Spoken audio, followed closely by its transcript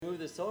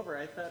this over,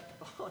 I thought,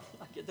 oh,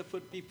 I get to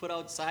be put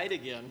outside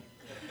again.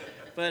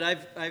 But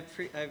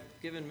I've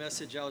given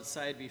message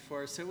outside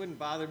before, so it wouldn't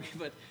bother me,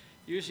 but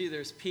usually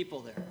there's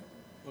people there,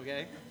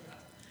 okay?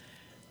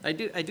 I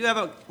do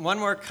have one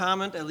more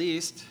comment at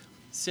least.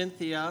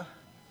 Cynthia,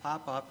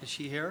 pop up, is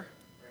she here?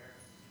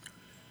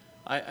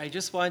 I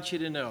just want you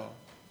to know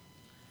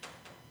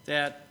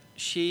that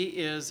she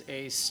is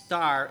a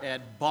star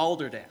at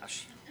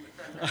Balderdash.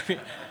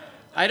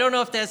 I don't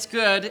know if that's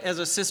good as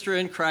a sister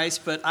in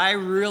Christ, but I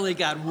really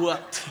got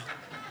whooped.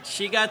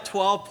 She got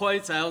 12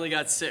 points, I only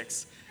got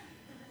 6.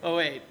 Oh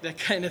wait, that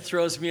kind of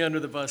throws me under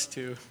the bus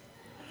too.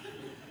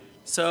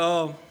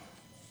 So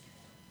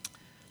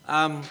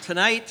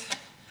tonight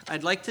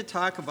I'd like to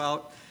talk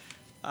about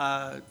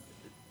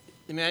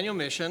Emmanuel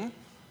Mission,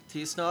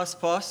 Tis Nos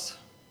Pos,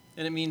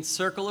 and it means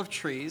circle of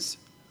trees.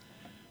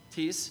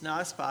 Tis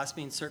Nos Pos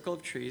means circle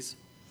of trees.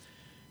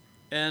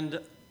 And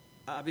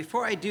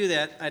before I do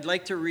that, I'd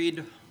like to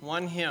read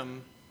one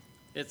hymn.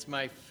 It's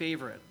my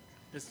favorite.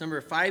 It's number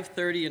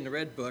 530 in the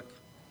Red Book.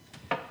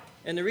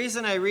 And the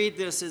reason I read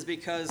this is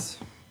because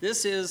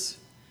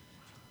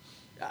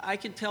I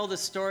can tell the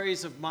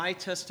stories of my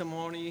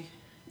testimony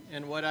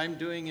and what I'm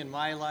doing in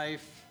my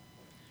life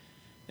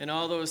and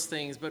all those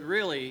things, but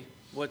really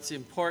what's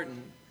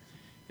important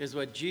is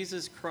what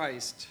Jesus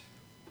Christ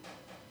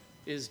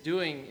is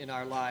doing in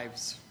our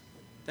lives.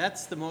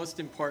 That's the most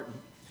important.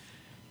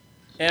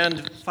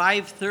 And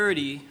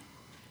 530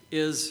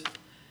 is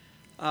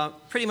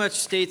pretty much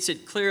states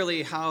it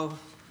clearly how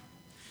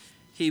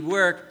he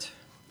worked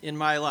in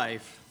my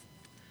life.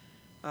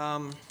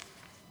 And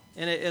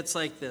it's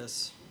like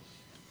this.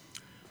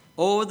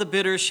 Oh, the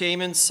bitter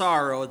shame and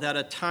sorrow that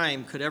a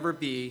time could ever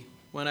be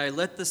when I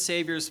let the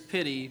Savior's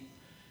pity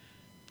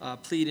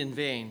plead in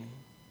vain,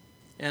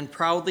 and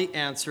proudly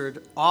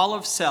answered, all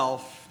of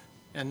self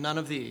and none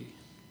of thee.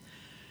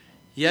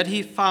 Yet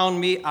he found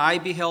me, I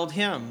beheld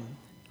him,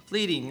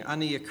 pleading on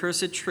the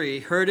accursed tree,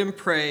 heard him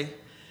pray,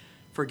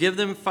 forgive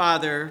them,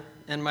 Father,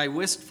 and my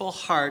wistful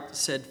heart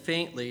said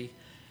faintly,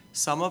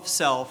 some of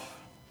self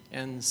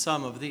and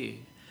some of thee.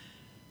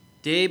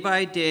 Day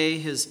by day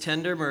his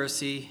tender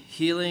mercy,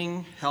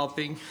 healing,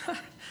 helping,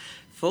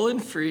 full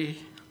and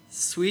free,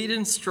 sweet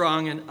and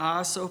strong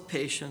and so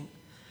patient,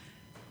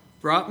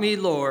 brought me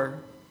lower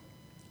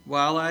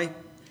while I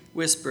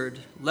whispered,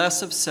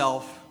 less of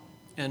self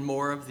and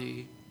more of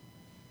thee.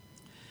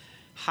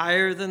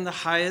 Higher than the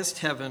highest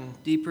heaven,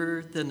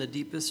 deeper than the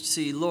deepest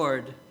sea,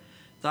 Lord,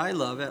 thy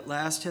love at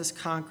last has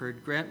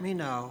conquered. Grant me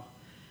now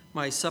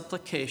my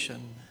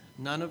supplication,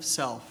 none of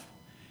self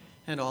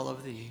and all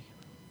of thee.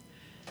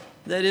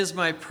 That is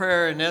my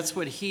prayer, and that's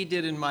what he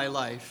did in my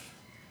life.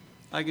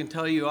 I can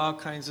tell you all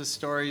kinds of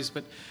stories,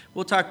 but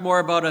we'll talk more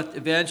about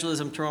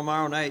evangelism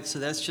tomorrow night, so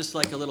that's just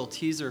like a little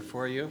teaser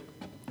for you.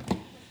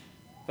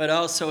 But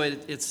also,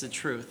 it's the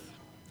truth.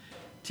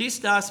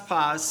 Tis Nos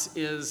Pos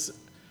is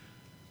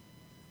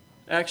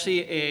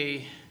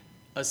actually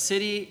a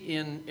city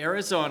in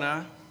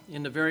Arizona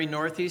in the very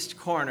northeast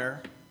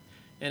corner,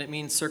 and it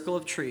means circle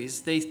of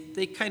trees.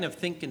 They kind of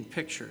think in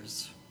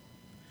pictures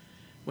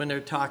when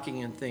they're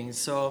talking and things.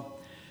 So,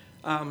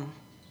 and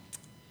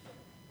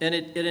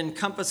it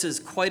encompasses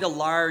quite a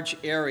large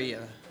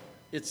area.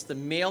 It's the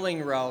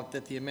mailing route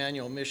that the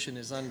Emmanuel Mission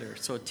is under,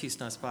 so Tis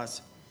Nos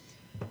Pos.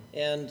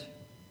 And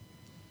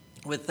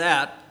with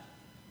that,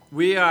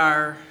 we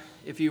are,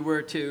 if you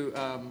were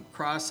to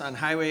cross on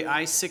Highway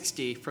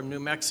I-60 from New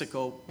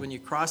Mexico, when you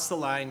cross the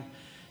line,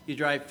 you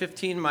drive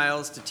 15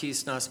 miles to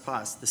Tis Nos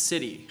Pos, the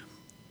city.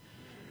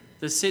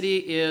 The city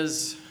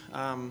is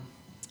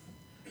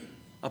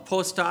a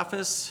post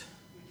office,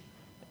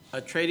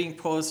 a trading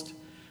post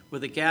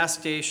with a gas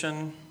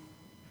station,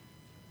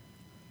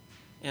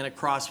 and a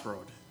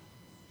crossroad.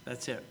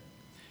 That's it.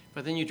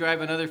 But then you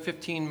drive another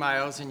 15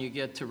 miles and you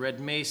get to Red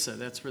Mesa.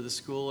 That's where the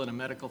school and a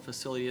medical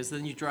facility is.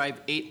 Then you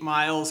drive 8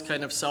 miles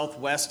kind of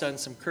southwest on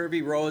some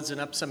curvy roads and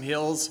up some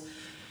hills.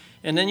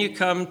 And then you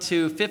come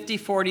to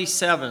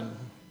 5047,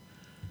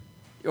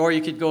 or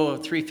you could go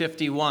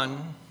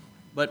 351.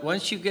 But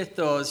once you get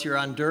those, you're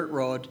on dirt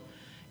road.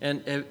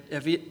 And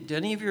did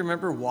any of you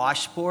remember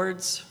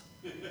washboards?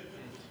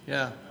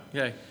 Yeah,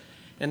 okay.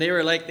 And they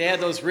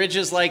had those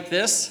ridges like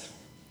this.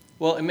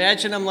 Well,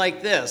 imagine them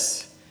like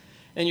this.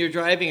 And you're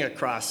driving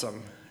across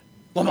them,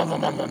 you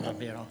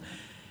know.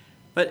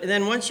 But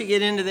then once you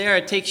get into there,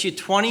 it takes you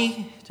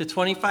 20 to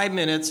 25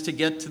 minutes to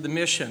get to the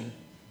mission.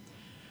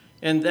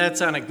 And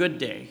that's on a good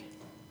day.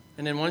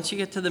 And then once you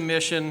get to the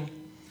mission,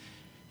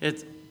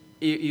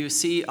 you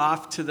see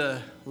off to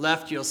the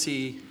left, you'll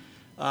see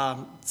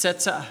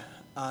Tzetsa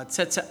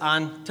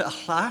An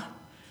Ta'la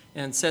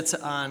and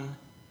Tzetsa An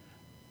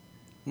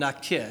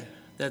Nakeh.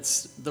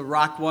 That's the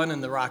Rock 1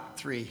 and the Rock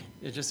 3,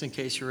 just in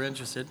case you're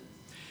interested.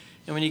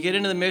 And when you get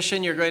into the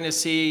mission, you're going to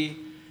see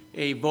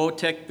a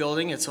Votech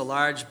building. It's a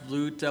large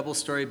blue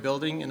double-story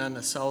building, and on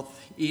the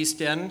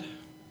southeast end,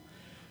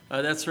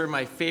 that's where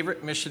my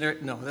favorite missionary,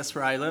 that's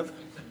where I live.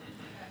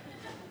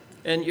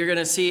 And you're going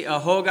to see a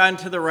Hogan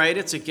to the right.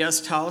 It's a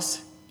guest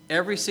house.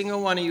 every single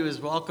one of you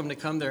is welcome to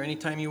come there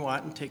anytime you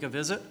want and take a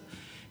visit.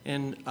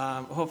 And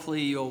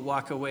hopefully you'll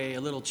walk away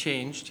a little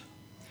changed.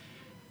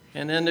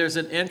 And then there's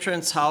an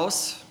entrance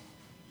house.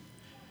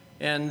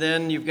 And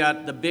then you've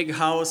got the big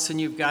house,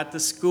 and you've got the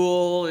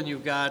school, and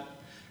you've got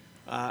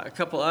a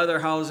couple other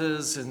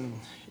houses. And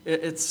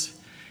it's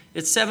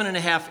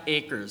 7.5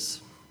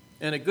 acres.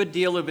 And a good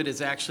deal of it is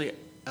actually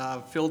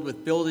filled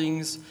with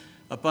buildings,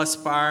 a bus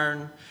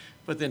barn,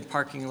 but then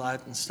parking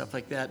lot and stuff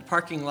like that.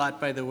 Parking lot,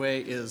 by the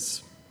way,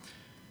 is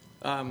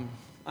on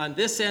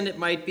this end it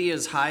might be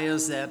as high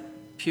as that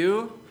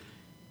pew,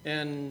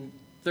 and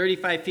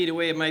 35 feet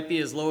away it might be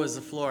as low as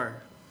the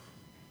floor,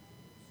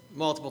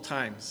 multiple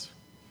times.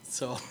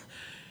 So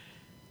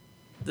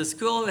the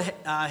school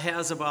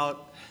has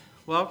about,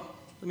 well,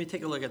 let me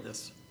take a look at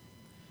this.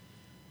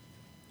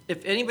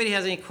 If anybody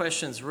has any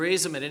questions,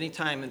 raise them at any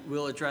time and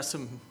we'll address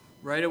them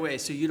right away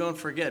so you don't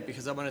forget,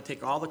 because I'm going to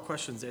take all the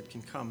questions that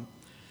can come.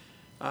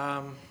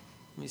 Let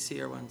me see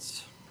here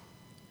once.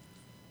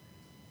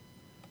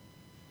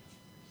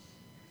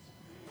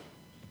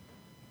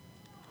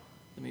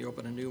 Let me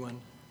open a new one.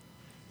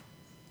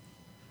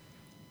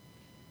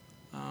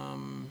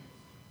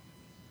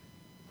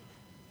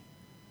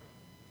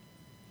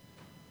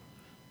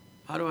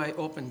 How do I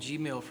open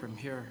Gmail from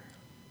here?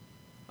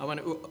 I want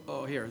to,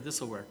 oh, here,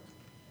 this will work.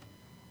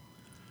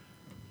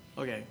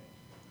 Okay.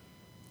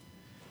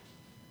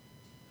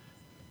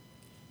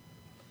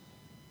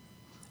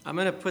 I'm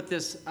going to put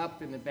this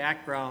up in the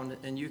background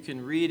and you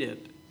can read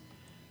it.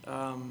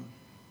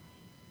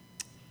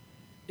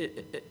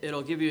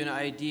 It'll give you an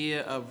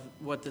idea of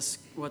what the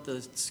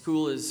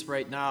school is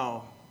right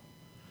now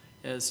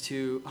as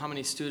to how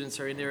many students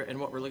are in there and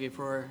what we're looking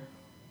for.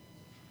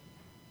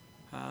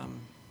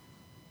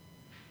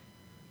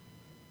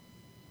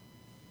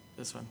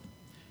 This one.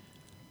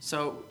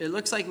 So it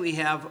looks like we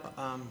have,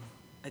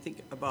 I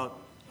think, about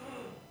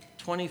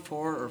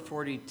 24 or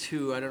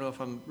 42. I don't know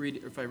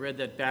if I read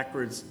that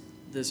backwards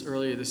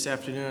earlier this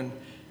afternoon.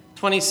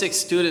 26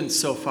 students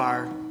so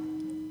far.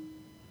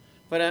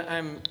 But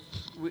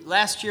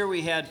last year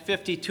we had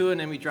 52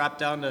 and then we dropped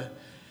down to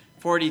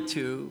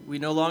 42. We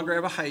no longer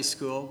have a high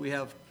school. We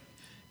have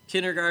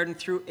kindergarten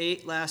through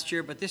 8 last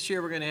year, but this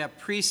year we're going to have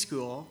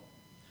preschool.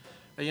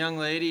 A young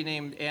lady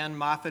named Ann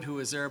Moffat, who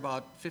was there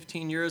about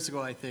 15 years ago,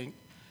 I think,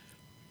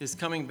 is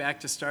coming back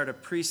to start a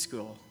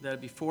preschool. That'd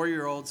be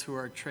 4-year-olds who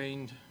are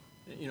trained,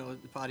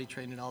 potty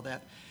trained and all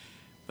that.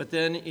 But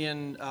then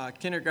in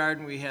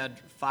kindergarten, we had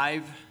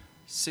 5,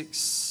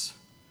 6,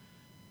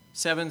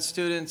 7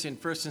 students. In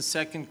first and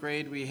second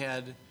grade, we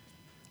had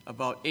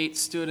about 8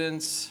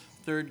 students.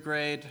 Third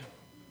grade,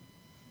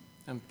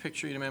 I'm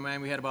picturing in my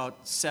mind, we had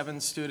about 7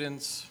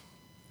 students.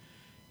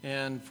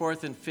 And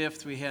fourth and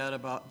fifth, we had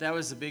that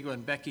was the big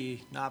one,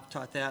 Becky Knopp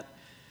taught that.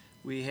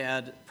 We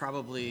had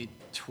probably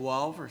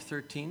 12 or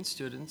 13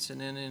 students. And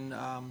then in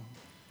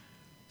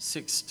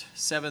 6th,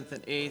 7th,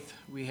 and 8th,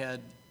 we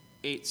had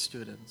 8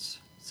 students.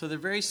 So they're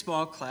very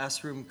small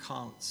classroom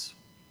counts,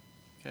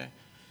 okay?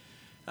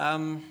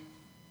 A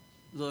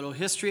little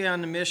history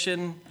on the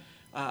mission.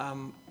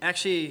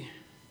 Actually,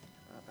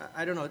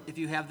 I don't know if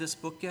you have this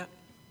book yet.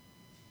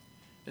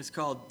 It's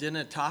called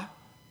Dinata.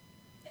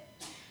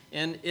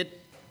 And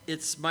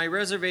it's my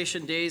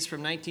reservation days from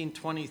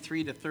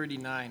 1923 to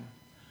 39.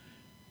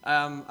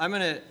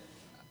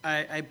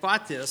 I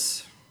bought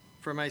this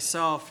for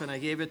myself, and I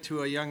gave it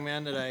to a young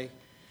man that I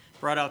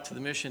brought out to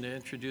the mission to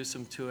introduce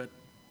him to it.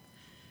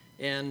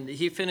 And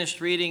he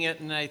finished reading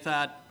it, and I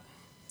thought,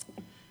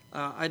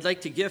 I'd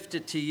like to gift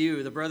it to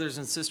you, the brothers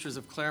and sisters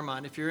of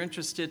Claremont. If you're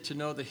interested to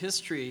know the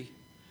history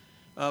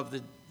of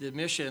the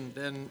mission,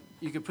 then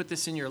you could put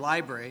this in your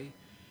library.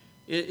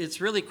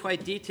 It's really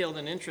quite detailed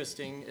and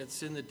interesting.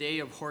 It's in the day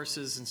of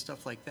horses and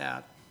stuff like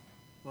that.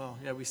 Well,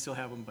 yeah, we still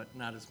have them, but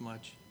not as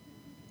much.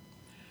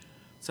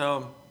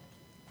 So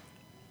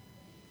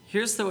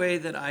here's the way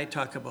that I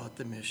talk about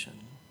the mission.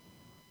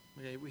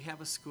 Okay, we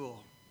have a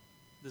school.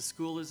 The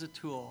school is a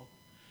tool,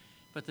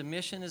 but the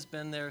mission has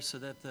been there so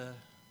that the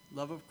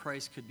love of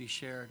Christ could be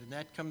shared, and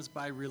that comes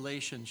by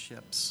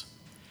relationships.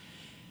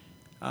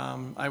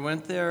 I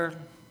went there.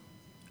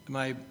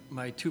 My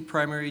 2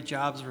 primary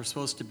jobs were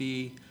supposed to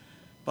be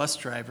bus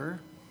driver.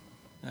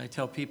 And I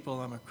tell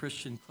people I'm a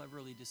Christian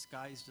cleverly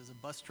disguised as a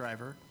bus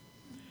driver.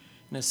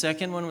 And the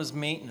second one was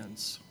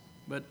maintenance.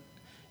 But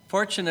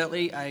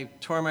fortunately, I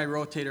tore my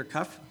rotator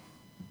cuff.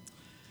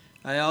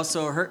 I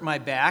also hurt my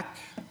back.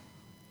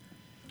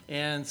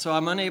 And so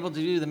I'm unable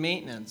to do the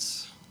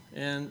maintenance.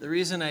 And the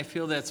reason I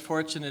feel that's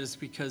fortunate is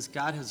because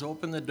God has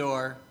opened the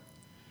door.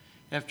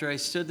 After I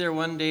stood there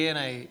one day and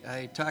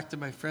I talked to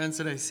my friends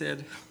and I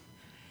said,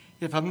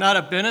 if I'm not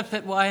a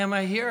benefit, why am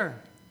I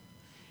here?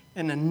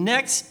 And the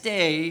next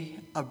day,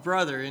 a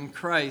brother in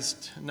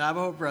Christ, a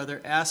Navajo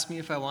brother, asked me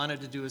if I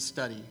wanted to do a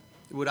study.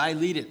 Would I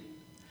lead it?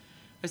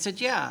 I said,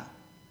 yeah.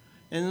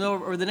 And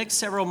over the next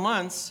several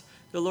months,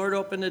 the Lord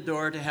opened the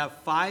door to have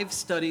 5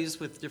 studies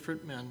with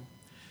different men.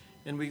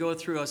 And we go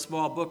through a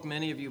small book.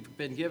 Many of you have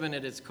been given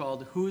it. It's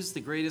called Who's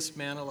the Greatest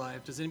Man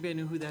Alive? Does anybody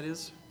know who that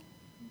is?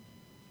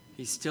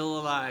 He's still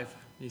alive.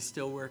 He's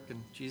still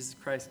working, Jesus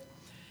Christ.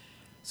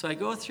 So I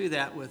go through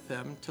that with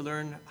them to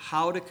learn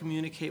how to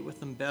communicate with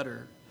them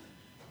better,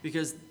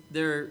 because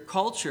their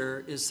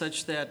culture is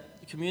such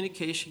that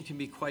communication can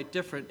be quite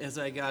different.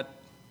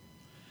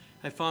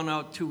 I found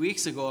out 2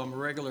 weeks ago I'm a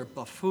regular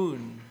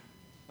buffoon.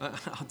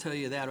 I'll tell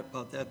you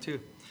about that too.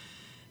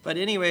 But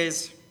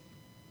anyways,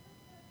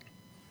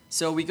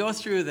 so we go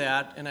through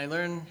that, and I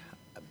learn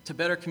to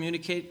better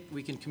communicate.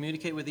 We can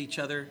communicate with each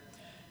other.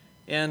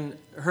 And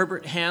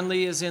Herbert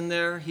Hanley is in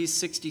there. He's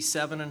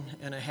 67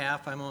 and a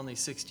half. I'm only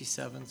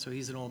 67, so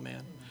he's an old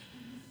man.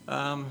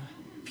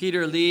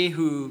 Peter Lee,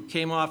 who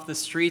came off the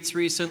streets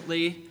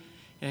recently,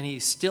 and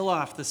he's still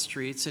off the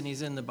streets, and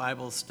he's in the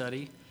Bible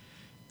study.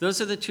 Those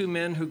are the two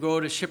men who go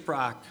to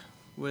Shiprock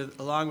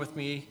along with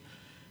me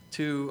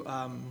to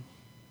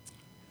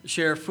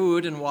share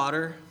food and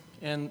water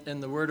and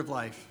the word of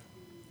life.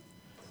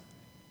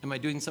 Am I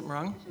doing something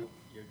wrong?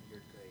 You're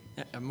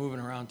great. I'm moving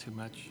around too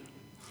much.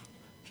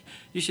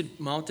 You should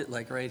mount it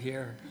like right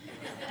here.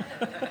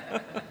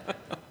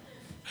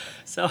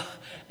 So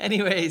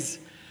anyways,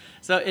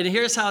 and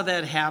here's how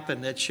that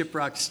happened, that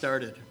Shiprock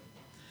started.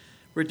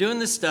 We're doing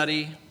the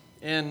study,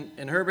 and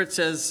Herbert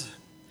says,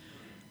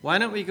 why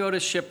don't we go to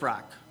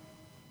Shiprock?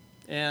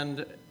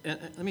 And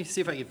let me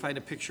see if I can find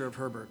a picture of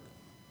Herbert.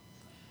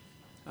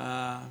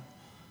 Let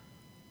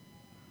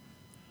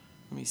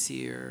me see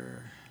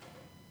here.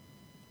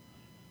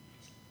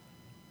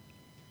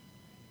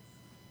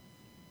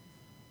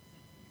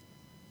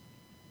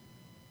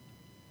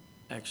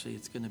 Actually,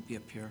 it's going to be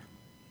up here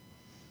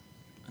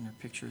under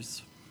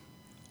pictures.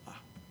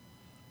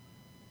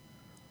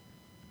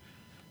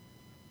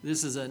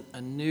 This is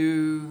a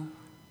new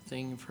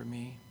thing for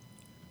me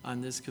on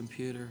this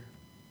computer.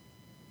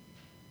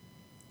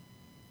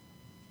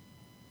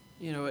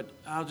 You know what?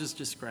 I'll just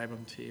describe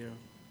them to you.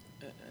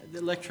 The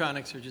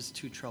electronics are just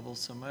too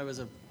troublesome. I was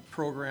a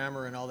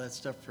programmer and all that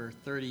stuff for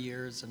 30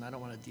 years, and I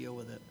don't want to deal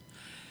with it.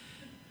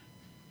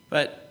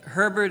 But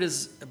Herbert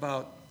is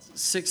about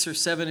 6 or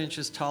 7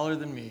 inches taller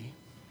than me,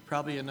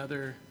 probably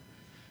another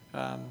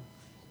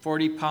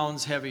 40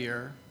 pounds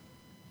heavier,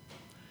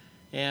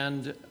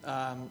 and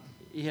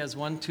he has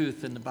one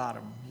tooth in the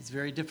bottom. He's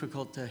very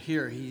difficult to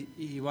hear.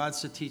 He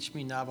wants to teach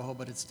me Navajo,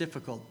 but it's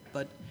difficult.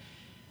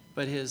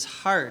 But his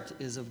heart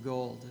is of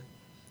gold.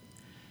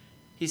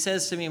 He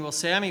says to me, well,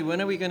 Sammy, when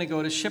are we going to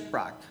go to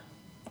Shiprock?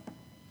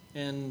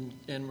 And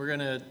we're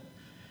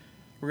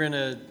going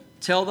to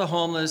tell the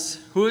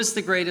homeless, who is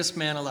the greatest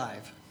man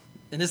alive?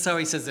 And this is how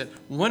he says it.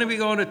 When are we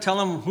going to tell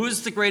them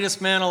who's the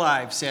greatest man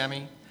alive,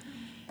 Sammy?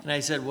 And I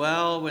said,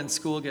 well, when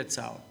school gets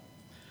out.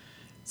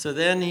 So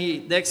then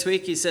next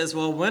week he says,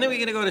 well, when are we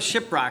going to go to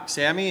Shiprock,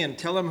 Sammy, and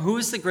tell them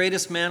who's the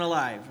greatest man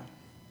alive?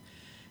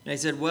 And I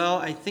said, well,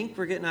 I think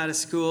we're getting out of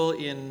school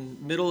in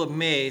middle of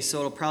May, so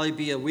it'll probably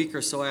be a week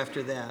or so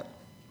after that.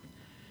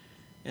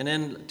 And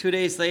then 2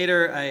 days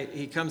later,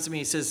 he comes to me,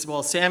 he says,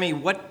 well, Sammy,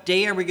 what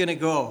day are we going to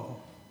go?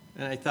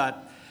 And I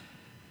thought,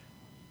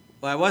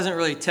 well, I wasn't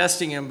really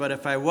testing him, but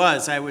if I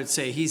was, I would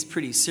say he's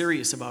pretty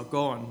serious about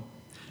going.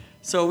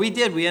 So we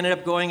did. We ended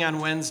up going on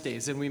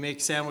Wednesdays, and we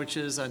make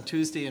sandwiches on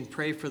Tuesday and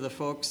pray for the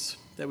folks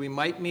that we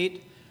might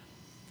meet.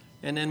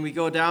 And then we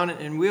go down,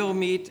 and we'll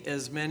meet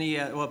as many,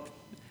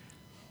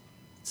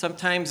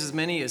 sometimes as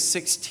many as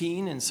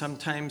 16, and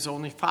sometimes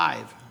only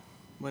 5.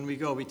 When we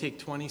go, we take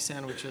 20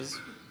 sandwiches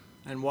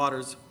and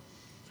waters.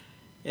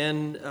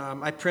 And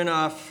I print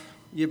off,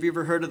 have you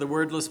ever heard of the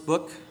Wordless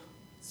Book?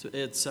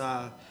 It's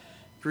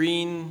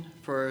green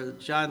for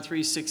John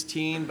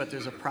 3:16, but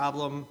there's a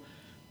problem.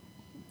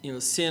 You know,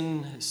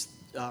 sin,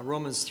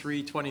 Romans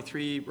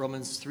 3:23,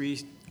 Romans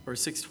 3 or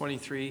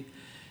 6:23,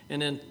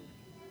 and then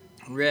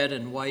red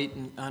and white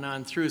and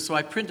on through. So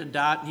I print a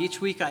dot, and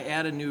each week I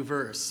add a new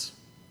verse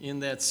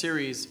in that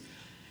series,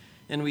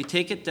 and we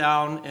take it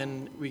down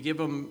and we give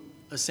them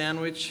a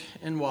sandwich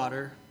and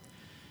water.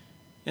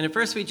 And at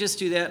first we just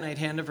do that, and I'd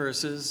hand the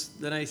verses.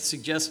 Then I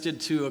suggested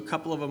to a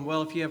couple of them,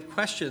 well, if you have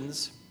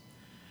questions,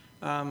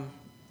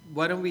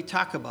 why don't we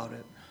talk about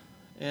it?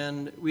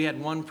 And we had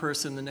one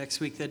person the next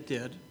week that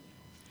did.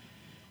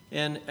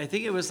 And I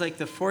think it was like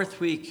the 4th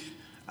week,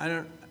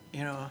 God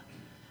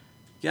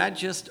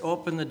just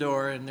opened the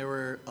door, and there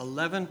were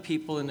 11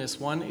 people in this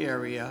one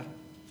area.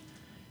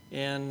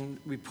 And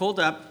we pulled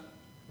up.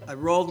 I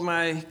rolled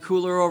my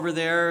cooler over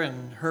there,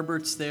 and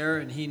Herbert's there,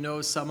 and he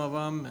knows some of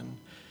them. And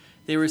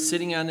they were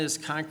sitting on this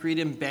concrete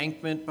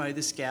embankment by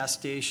this gas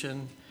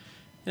station.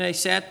 And I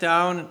sat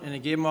down, and I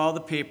gave them all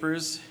the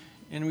papers,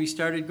 and we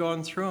started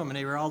going through them, and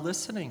they were all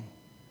listening.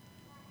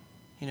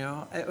 You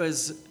know,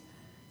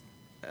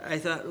 I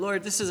thought,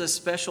 Lord, this is a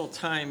special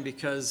time,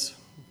 because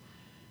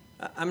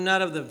I'm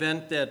not of the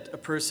bent that a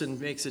person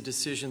makes a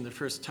decision the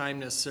first time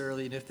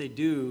necessarily, and if they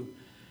do,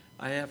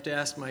 I have to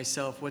ask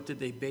myself, what did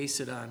they base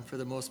it on for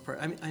the most part?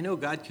 I know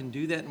God can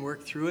do that and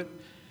work through it,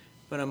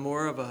 but I'm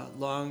more of a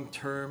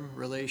long-term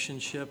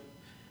relationship,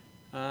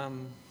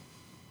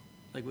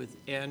 like with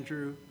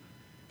Andrew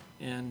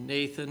and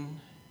Nathan,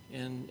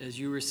 and as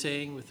you were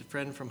saying, with a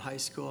friend from high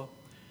school,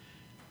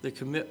 the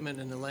commitment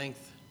and the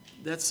length.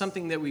 that's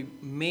something that we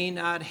may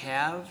not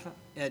have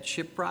at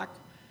Shiprock.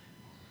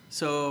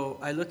 So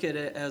I look at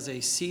it as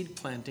a seed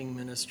planting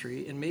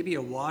ministry and maybe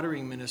a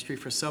watering ministry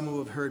for some who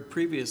have heard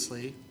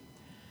previously.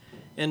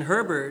 And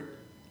Herbert,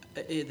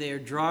 they are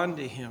drawn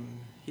to him.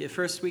 The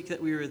first week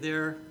that we were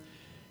there,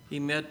 he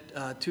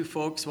met two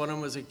folks. One of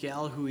them was a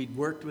gal who he'd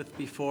worked with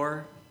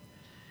before.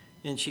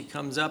 And she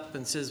comes up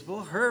and says,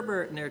 well,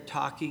 Herbert, and they're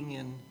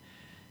talking.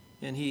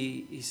 And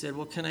he said,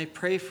 well, can I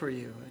pray for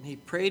you? And he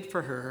prayed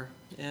for her.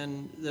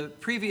 And the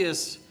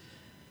previous,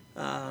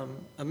 a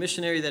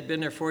missionary that had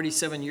been there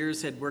 47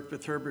 years had worked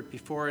with Herbert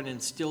before and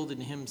instilled in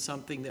him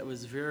something that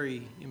was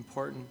very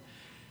important.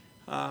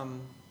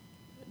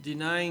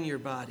 Denying your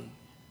body,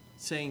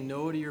 saying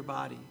no to your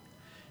body,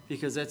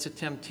 because that's a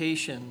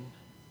temptation,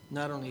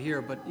 not only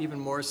here, but even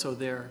more so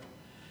there.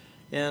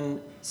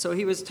 And so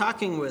he was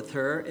talking with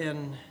her,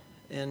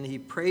 and he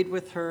prayed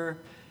with her,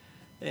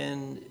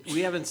 and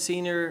we haven't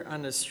seen her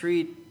on the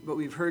street, but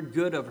we've heard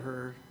good of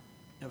her,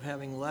 of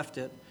having left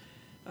it.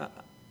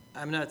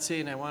 I'm not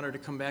saying I want her to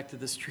come back to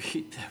the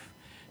street,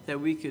 that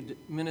we could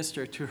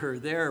minister to her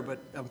there, but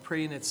I'm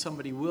praying that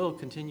somebody will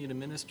continue to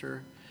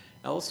minister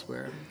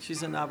elsewhere.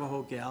 She's a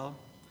Navajo gal.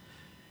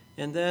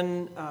 And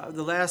then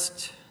the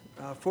last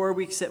 4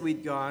 weeks that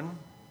we'd gone,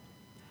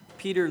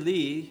 Peter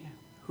Lee,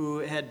 who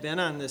had been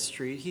on this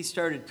street, he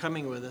started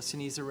coming with us,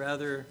 and he's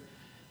rather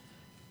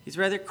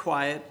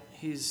quiet.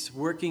 He's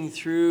working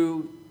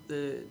through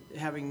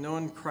having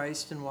known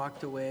Christ and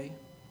walked away.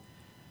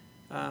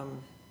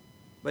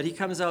 But he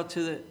comes out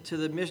to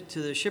the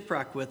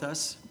Shiprock with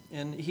us,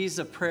 and he's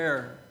a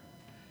prayer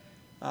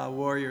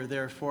warrior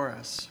there for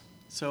us.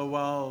 So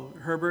while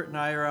Herbert and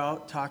I are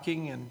out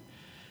talking, and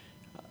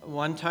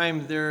one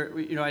time there,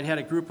 I'd had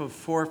a group of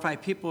 4 or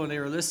 5 people, and they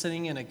were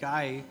listening, and a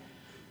guy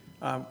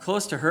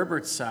close to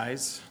Herbert's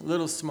size, a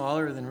little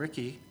smaller than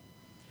Ricky,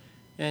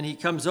 and he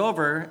comes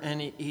over and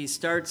he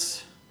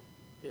starts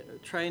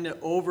trying to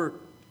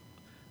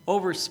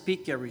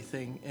overspeak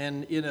everything,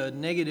 and in a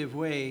negative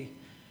way.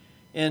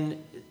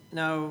 And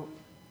now,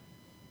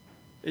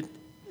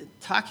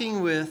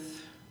 talking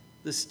with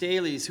the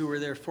Staleys, who were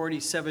there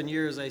 47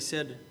 years, I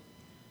said,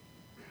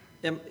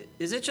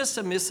 is it just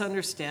a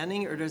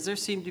misunderstanding, or does there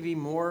seem to be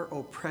more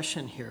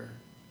oppression here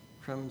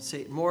from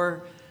Satan,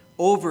 more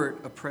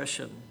overt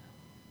oppression?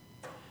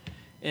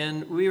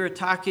 And we were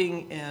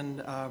talking,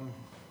 and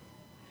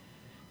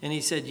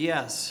he said,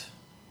 yes,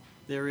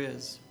 there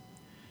is.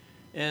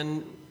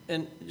 And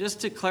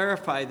just to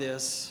clarify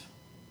this,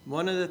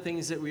 one of the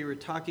things that we were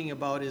talking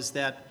about is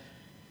that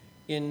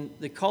in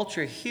the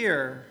culture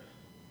here,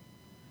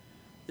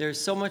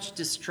 there's so much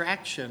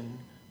distraction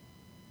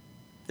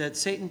that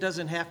Satan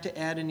doesn't have to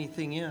add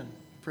anything in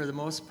for the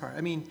most part.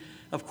 I mean,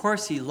 of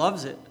course he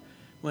loves it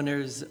when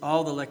there's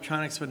all the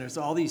electronics, when there's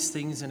all these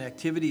things and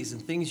activities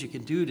and things you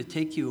can do to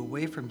take you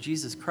away from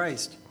Jesus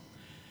Christ.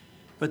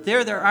 But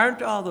there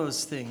aren't all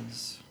those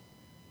things.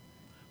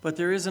 But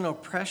there is an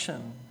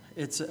oppression.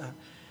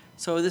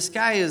 So this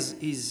guy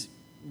he's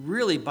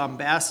really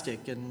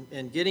bombastic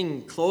and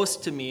getting close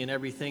to me and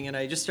everything. And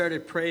I just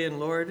started praying,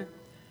 Lord.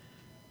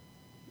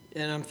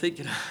 And I'm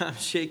thinking, I'm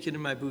shaking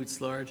in my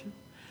boots, Lord.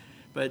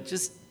 But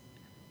just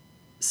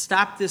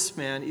stop this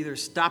man. Either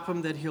stop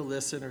him that he'll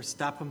listen, or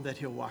stop him that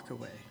he'll walk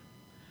away.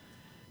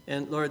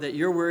 And Lord, that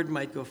your word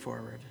might go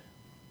forward.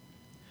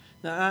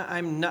 Now,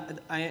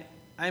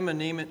 I'm a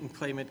name it and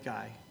claim it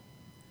guy.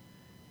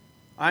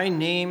 I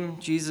name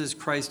Jesus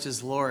Christ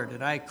as Lord,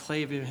 and I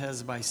claim him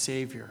as my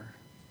Savior.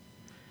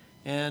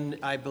 And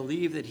I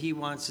believe that he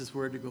wants his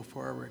word to go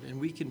forward, and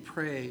we can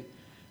pray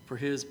for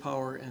his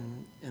power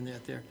and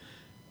that there.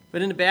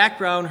 But in the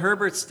background,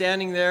 Herbert's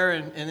standing there,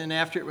 and then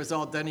after it was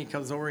all done, he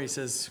comes over and he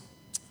says,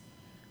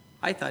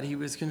 I thought he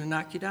was going to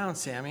knock you down,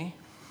 Sammy.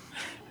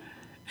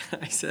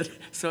 I said,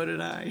 so did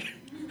I.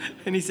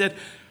 And he said,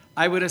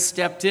 I would have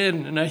stepped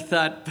in. And I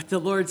thought, but the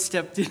Lord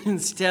stepped in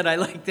instead. I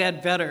like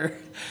that better.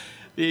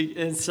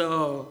 And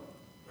so,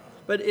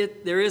 but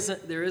there is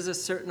a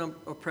certain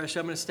oppression.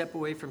 I'm going to step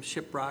away from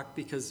Shiprock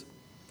because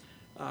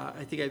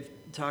I think I've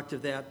talked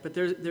of that. But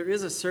there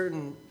is a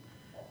certain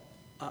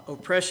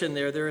oppression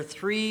there. There are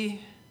 3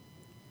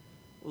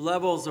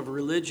 levels of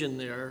religion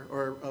there,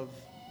 or of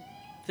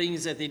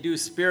things that they do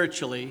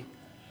spiritually.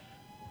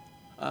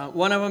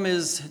 One of them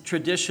is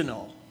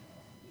traditional.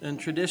 And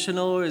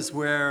traditional is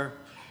where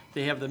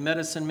they have the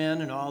medicine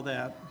men and all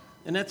that.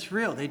 And that's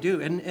real, they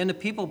do. And the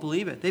people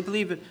believe it. They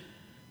believe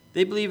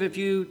if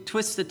you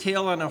twist the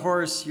tail on a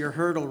horse, your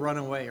herd will run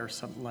away or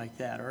something like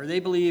that. Or they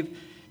believe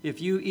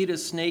if you eat a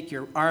snake,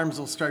 your arms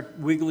will start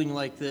wiggling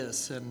like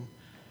this. And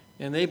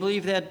they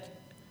believe that.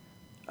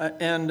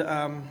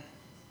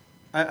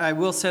 I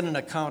will send an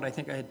account. I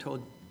think I had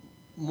told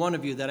one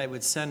of you that I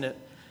would send it,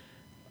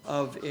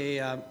 of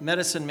a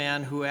medicine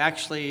man who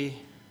actually,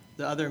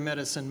 the other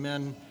medicine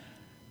men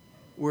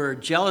were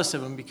jealous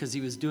of him because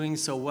he was doing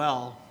so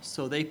well.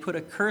 So they put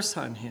a curse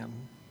on him.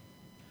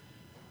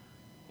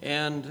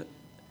 And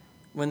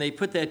when they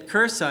put that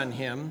curse on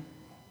him,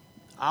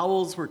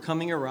 owls were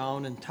coming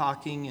around and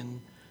talking,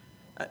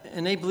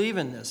 and they believe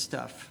in this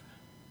stuff.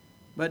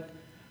 But,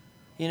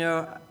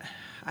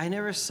 I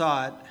never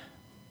saw it.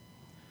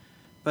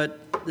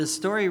 But the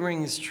story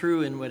rings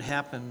true in what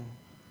happened,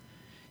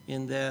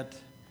 in that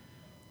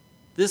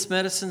this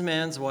medicine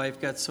man's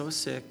wife got so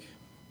sick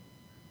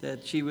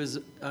that she was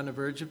on the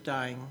verge of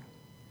dying.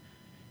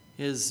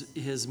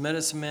 His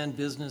medicine man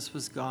business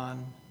was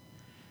gone.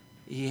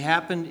 He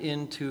happened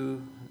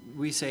into,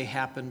 we say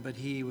happened, but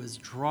he was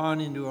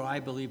drawn into, I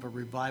believe, a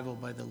revival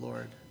by the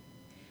Lord.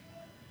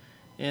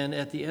 And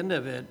at the end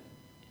of it,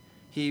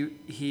 he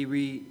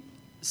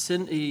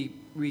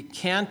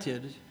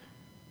recanted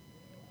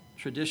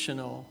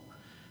traditional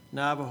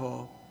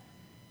Navajo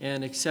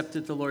and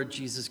accepted the Lord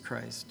Jesus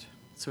Christ.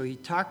 So he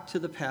talked to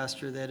the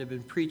pastor that had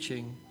been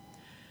preaching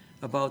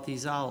about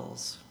these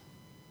owls.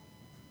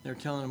 They're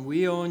telling him,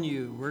 we own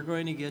you, we're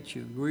going to get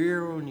you, we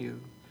own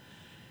you.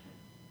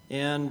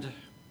 And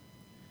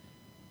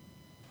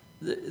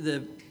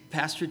the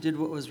pastor did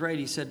what was right.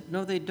 He said,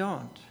 no, they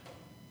don't.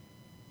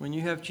 When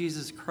you have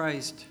Jesus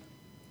Christ,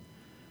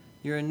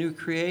 you're a new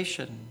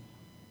creation.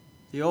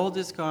 The old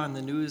is gone,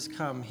 the new is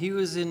come. He who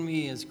is in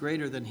me is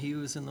greater than he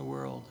who is in the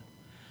world.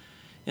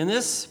 And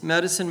this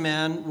medicine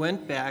man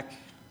went back,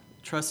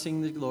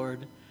 trusting the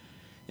Lord.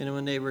 And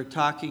when they were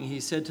talking, he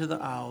said to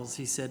the owls,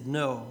 he said,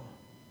 no,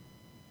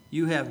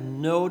 you have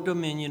no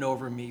dominion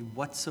over me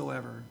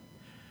whatsoever.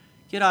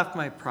 Get off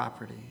my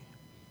property.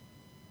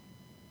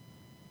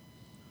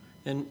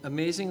 And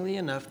amazingly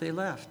enough, they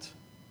left.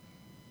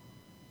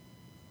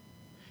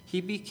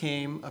 He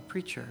became a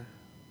preacher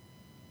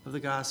of the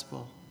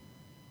gospel.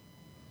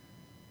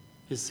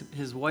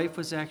 His wife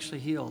was actually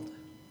healed.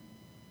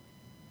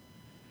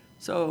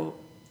 So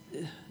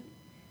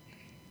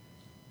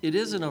it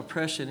is an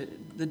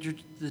oppression.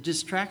 The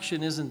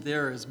distraction isn't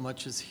there as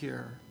much as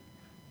here.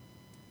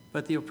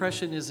 But the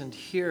oppression isn't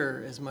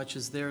here as much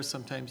as there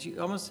sometimes.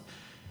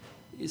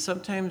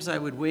 Sometimes I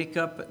would wake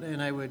up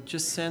and I would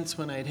just sense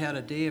when I'd had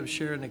a day of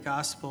sharing the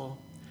gospel,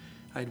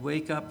 I'd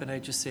wake up and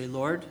I'd just say,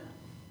 Lord,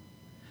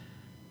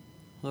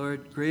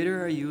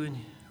 greater are you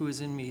who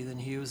is in me than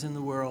he who is in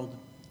the world.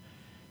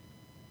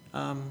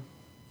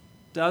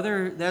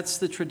 That's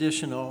the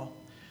traditional.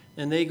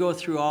 And they go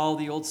through all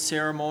the old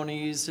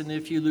ceremonies, and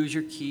if you lose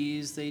your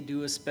keys, they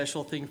do a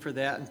special thing for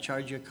that and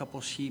charge you a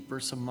couple sheep or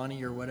some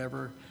money or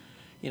whatever,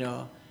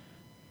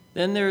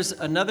 Then there's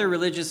another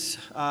religious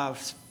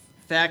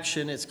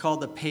faction. It's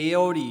called the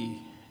Peyote,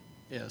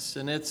 yes,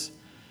 and it's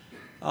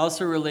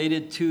also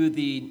related to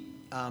the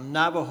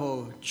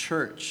Navajo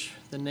church,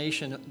 the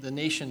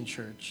nation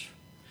church.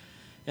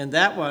 And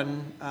that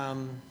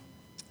one,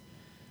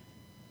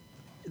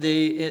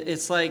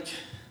 it's like,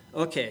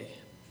 okay,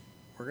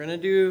 we're going to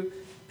do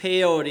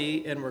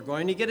peyote, and we're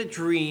going to get a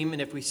dream,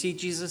 and if we see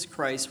Jesus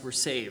Christ, we're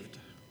saved.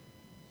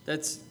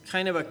 That's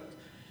kind of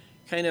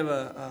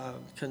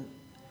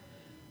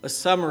a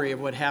summary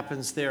of what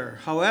happens there.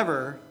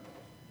 However,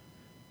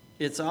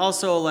 it's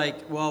also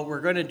like, well,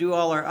 we're going to do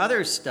all our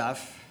other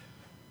stuff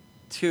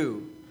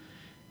too.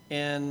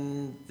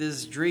 And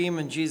this dream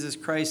in Jesus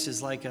Christ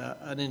is like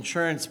an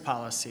insurance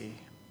policy.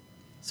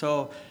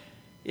 So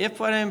if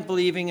what I'm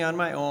believing on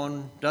my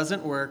own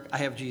doesn't work, I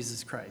have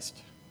Jesus Christ.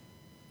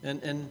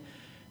 And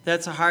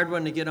that's a hard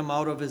one to get them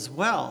out of as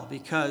well,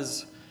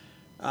 because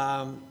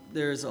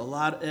there's a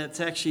lot, it's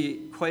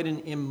actually quite an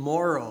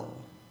immoral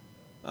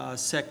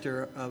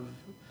sector of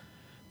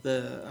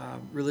the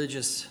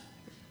religious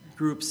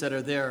groups that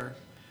are there.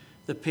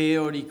 The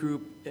peyote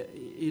group,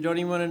 you don't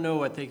even want to know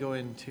what they go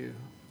into.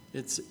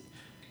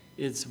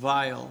 It's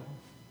vile.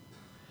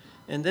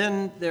 And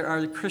then there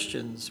are the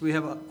Christians. We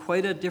have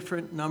quite a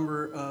different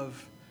number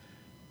of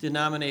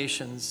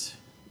denominations.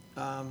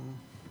 At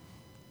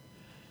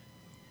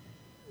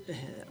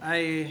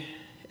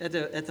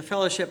the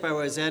fellowship I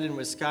was at in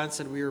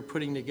Wisconsin, we were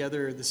putting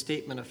together the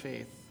Statement of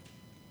Faith.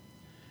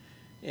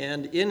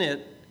 And in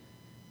it,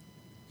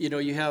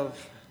 you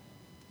have,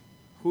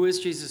 who is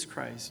Jesus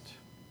Christ?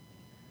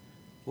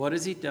 What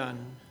has he done?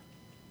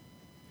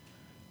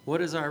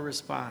 What is our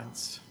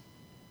response?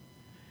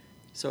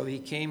 So he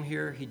came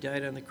here, he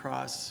died on the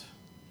cross,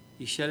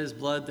 he shed his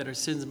blood that our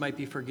sins might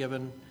be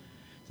forgiven,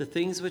 the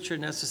things which are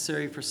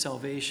necessary for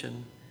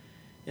salvation.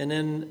 And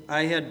then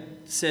I had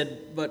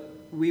said, but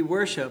we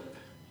worship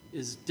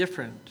is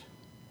different.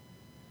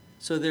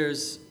 So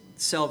there's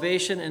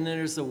salvation, and then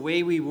there's the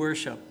way we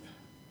worship.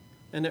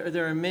 And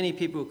there are many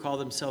people who call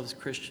themselves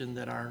Christian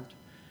that aren't.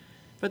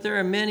 But there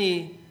are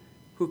many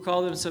who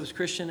call themselves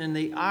Christian, and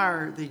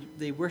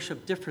they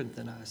worship different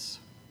than us.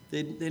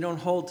 They don't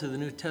hold to the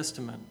New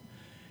Testament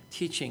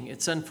teaching.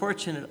 It's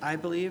unfortunate, I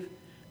believe,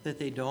 that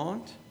they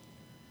don't.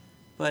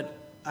 But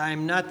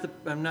I'm not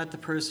the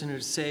person who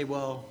say,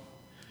 well,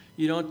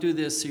 you don't do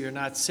this so you're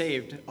not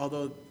saved,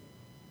 although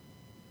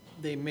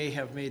they may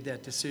have made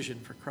that decision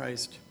for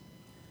Christ.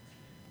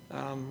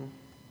 And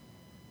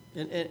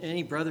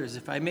any brothers,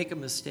 if I make a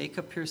mistake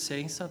up here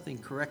saying something,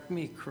 correct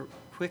me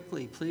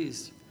quickly,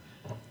 please.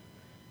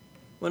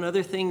 One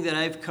other thing that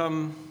I've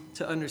come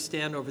to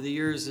understand over the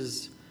years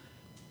is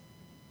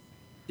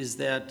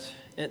that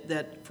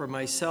for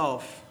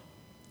myself,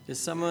 is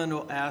someone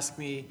will ask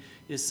me,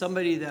 is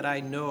somebody that I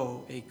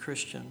know a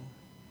Christian?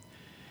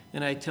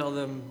 And I tell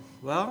them,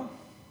 well,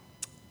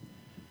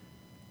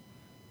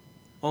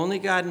 only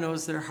God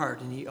knows their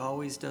heart, and he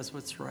always does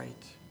what's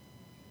right.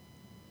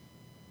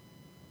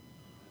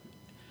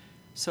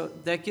 So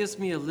that gives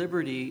me a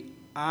liberty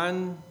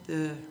on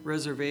the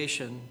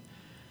reservation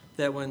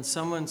that when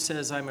someone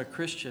says I'm a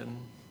Christian,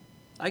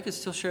 I could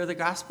still share the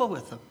gospel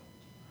with them.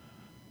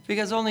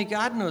 Because only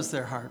God knows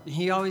their heart.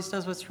 He always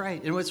does what's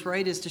right. And what's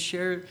right is to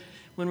share.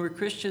 When we're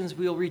Christians,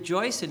 we'll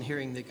rejoice in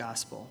hearing the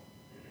gospel.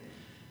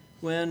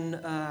 When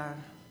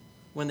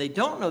they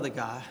don't know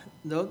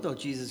don't know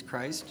Jesus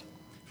Christ,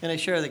 and I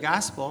share the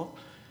gospel,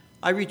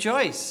 I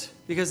rejoice,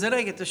 because then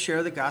I get to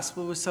share the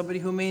gospel with somebody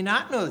who may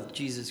not know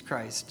Jesus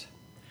Christ.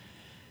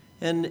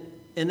 And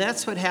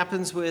that's what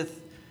happens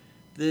with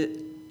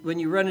when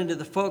you run into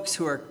the folks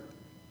who are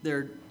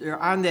they're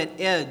on that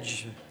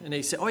edge, and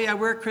they say, "Oh yeah,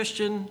 we're a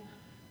Christian."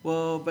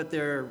 Well, but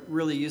they're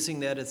really using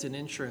that as an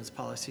insurance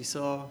policy.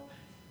 So,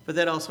 but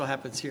that also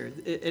happens here.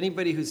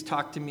 Anybody who's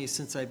talked to me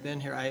since I've been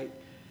here,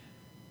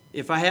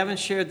 if I haven't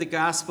shared the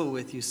gospel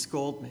with you,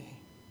 scold me.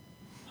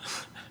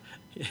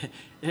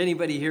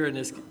 Anybody here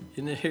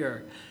in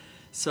here?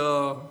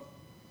 So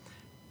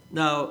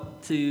now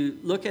to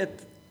look at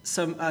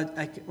some,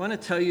 I want to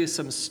tell you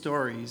some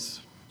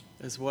stories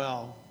as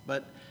well.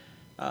 But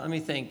let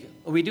me think.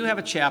 We do have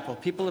a chapel.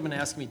 People have been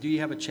asking me, "Do you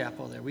have a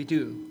chapel there?" We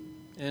do.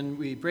 And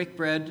we break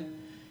bread,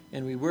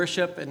 and we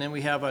worship, and then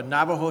we have a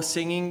Navajo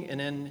singing,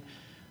 and then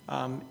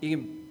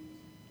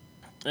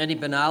Eddie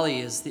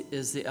Benali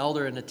is the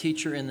elder and the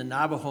teacher in the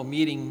Navajo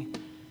meeting.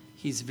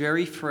 He's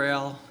very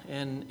frail,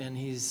 and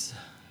he's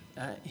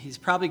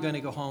probably going to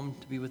go home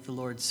to be with the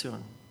Lord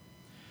soon.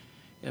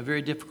 Yeah,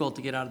 very difficult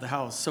to get out of the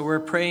house. So we're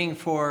praying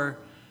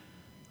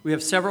we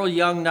have several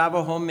young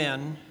Navajo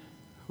men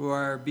who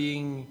are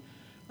being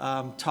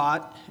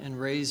taught and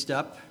raised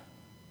up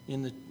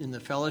in the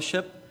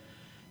fellowship.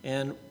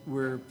 And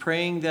we're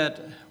praying that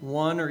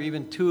one or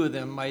even two of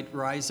them might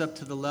rise up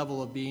to the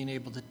level of being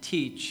able to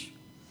teach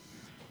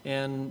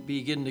and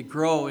begin to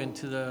grow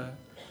into the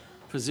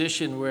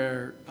position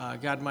where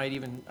God might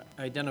even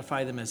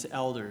identify them as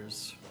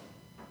elders.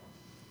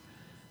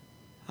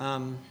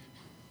 I'm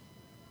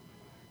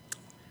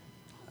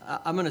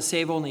going to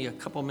save only a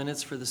couple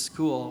minutes for the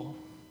school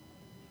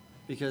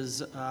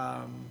because,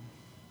 well,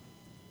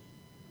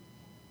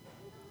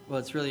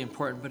 it's really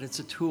important, but it's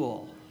a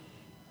tool.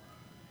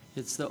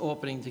 It's the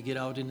opening to get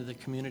out into the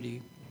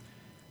community.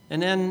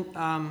 And then,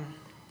 let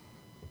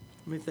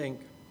me think.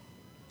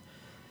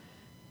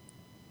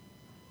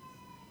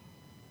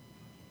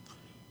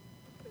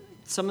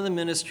 Some of the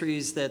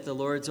ministries that the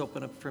Lord's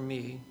opened up for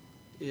me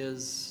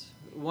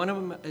one of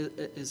them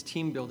is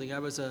team building. I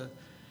was a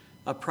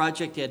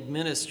project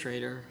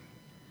administrator.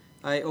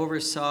 I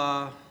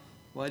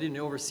didn't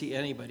oversee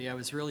anybody. I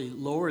was really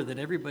lower than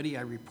everybody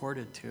I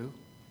reported to.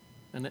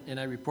 And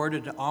I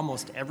reported to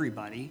almost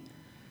everybody,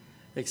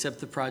 except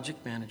the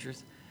project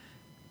managers,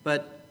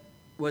 but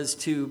was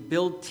to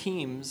build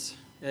teams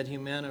at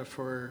Humana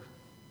for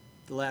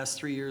the last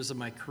 3 years of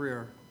my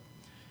career.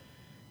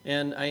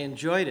 And I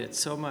enjoyed it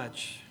so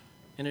much.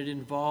 And it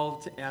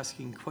involved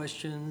asking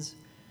questions,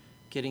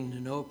 getting to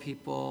know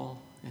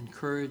people,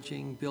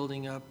 encouraging,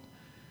 building up,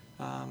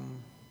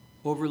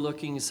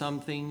 overlooking some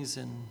things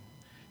and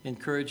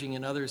encouraging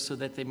in others so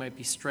that they might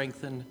be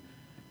strengthened.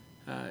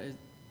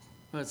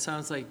 It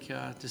sounds like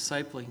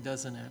discipling,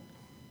 doesn't it?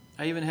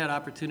 I even had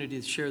opportunity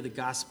to share the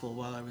gospel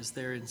while I was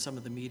there in some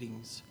of the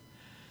meetings.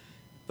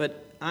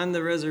 But on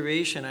the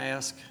reservation, I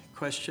ask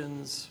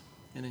questions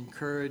and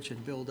encourage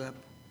and build up.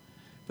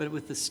 But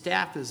with the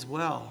staff as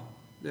well,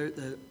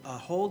 a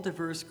whole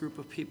diverse group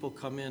of people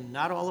come in.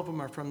 Not all of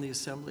them are from the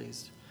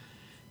assemblies.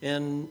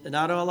 And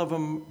not all of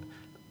them,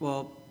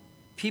 well,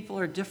 people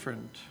are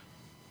different,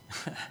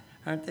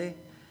 aren't they?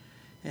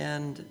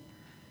 And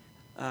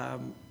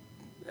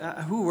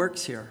who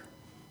works here?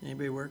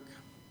 Anybody work?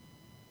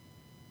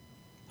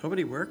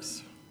 Nobody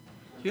works?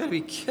 You gotta be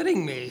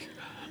kidding me.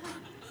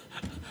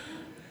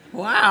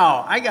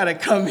 Wow, I gotta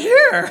come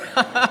here.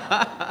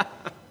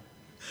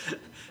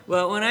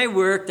 Well, when I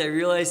worked, I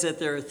realized that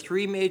there are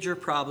three major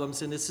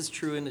problems, and this is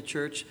true in the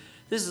church.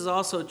 This is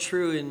also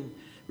true in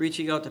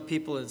reaching out to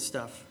people and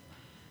stuff.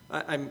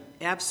 I'm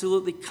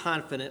absolutely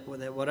confident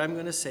that what I'm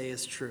going to say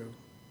is true.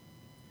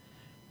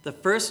 The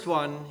first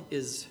one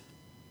is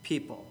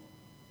people.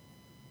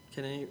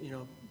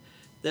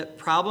 That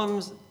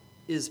problems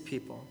is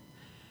people.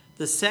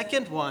 The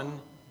second one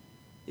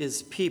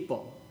is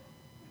people.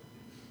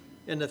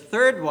 And the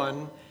third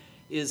one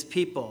is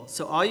people.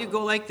 So all you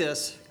go like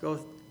this, go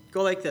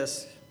like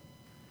this.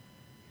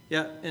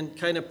 Yeah, and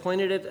kind of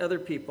point it at other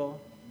people.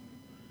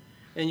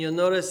 And you'll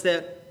notice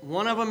that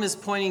one of them is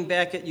pointing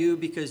back at you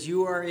because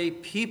you are a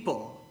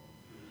people.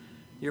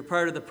 You're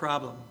part of the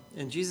problem.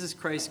 And Jesus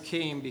Christ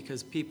came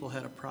because people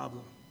had a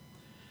problem.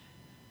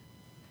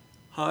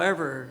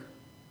 However,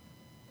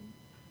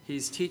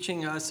 he's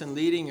teaching us and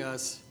leading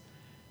us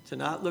to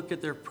not look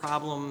at their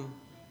problem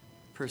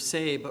per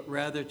se, but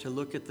rather to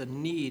look at the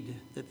need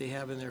that they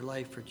have in their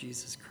life for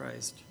Jesus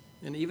Christ.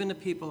 And even the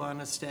people on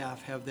the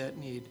staff have that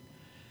need.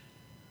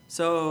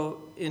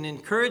 So in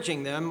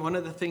encouraging them, one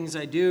of the things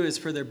I do is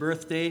for their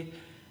birthday,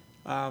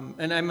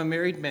 and I'm a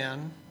married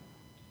man,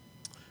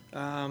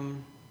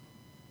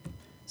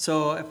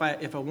 so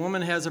if a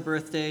woman has a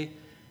birthday,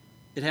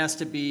 it has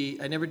to be,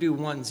 I never do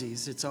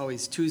onesies. It's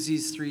always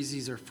twosies,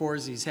 threesies, or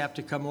foursies have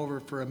to come over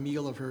for a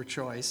meal of her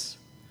choice.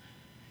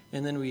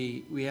 And then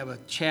we have a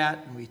chat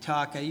and we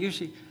talk.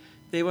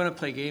 They want to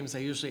play games. I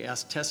usually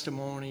ask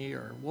testimony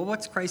or, well,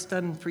 what's Christ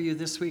done for you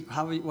this week?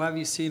 How have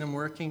you seen him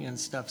working and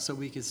stuff, so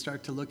we can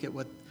start to look at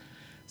what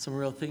some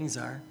real things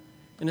are.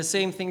 And the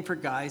same thing for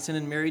guys. And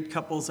in married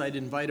couples, I'd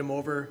invite them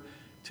over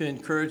to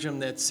encourage them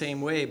that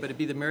same way. But it'd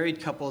be the married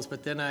couples,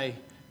 but then I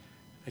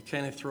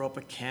kind of throw up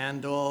a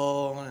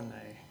candle and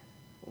I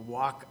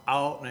walk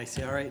out and I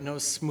say, all right, no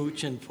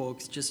smooching,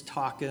 folks, just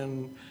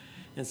talking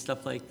and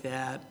stuff like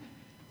that.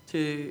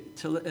 And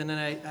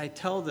then I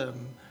tell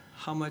them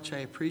how much I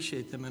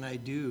appreciate them, and I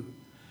do,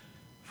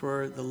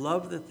 for the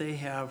love that they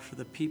have for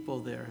the people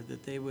there,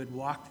 that they would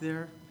walk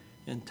there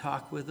and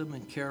talk with them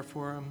and care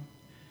for them.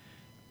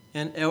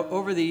 And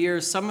over the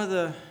years, some of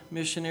the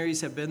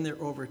missionaries have been there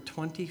over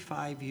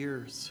 25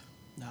 years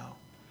now.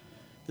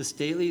 The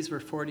Staleys were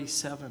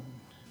 47.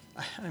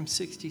 I'm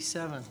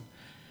 67.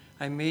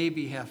 I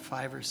maybe have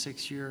 5 or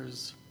 6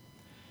 years.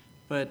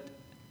 But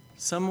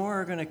some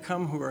more are going to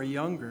come who are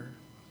younger,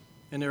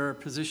 and there are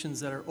positions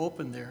that are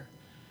open there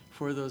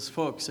for those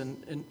folks.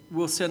 And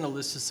we'll send a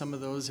list of some of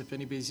those if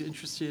anybody's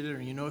interested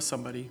or you know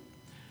somebody.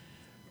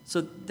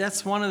 So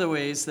that's one of the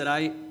ways that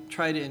I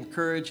try to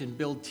encourage and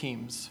build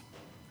teams.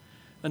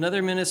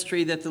 Another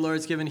ministry that the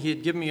Lord's given, he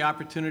had given me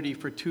opportunity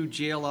for 2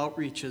 jail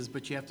outreaches,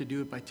 but you have to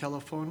do it by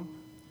telephone.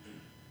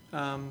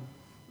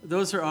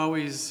 Those are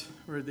always,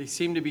 or they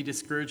seem to be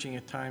discouraging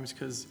at times,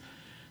 because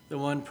the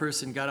one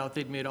person got out,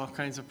 they'd made all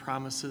kinds of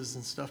promises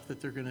and stuff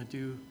that they're going to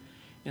do,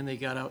 and they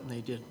got out and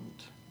they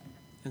didn't.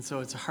 And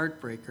so it's a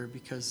heartbreaker,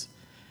 because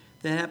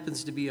that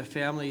happens to be a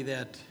family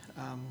that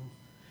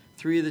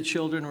 3 of the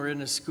children were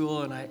in a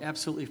school, and I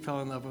absolutely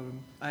fell in love with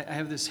them. I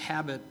have this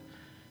habit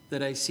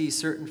that I see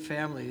certain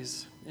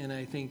families, and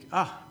I think,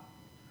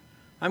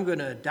 I'm going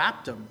to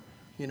adopt them.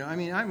 I'm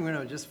going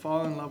to just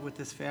fall in love with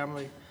this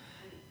family.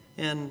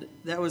 And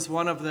that was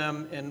one of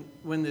them, and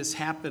when this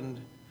happened,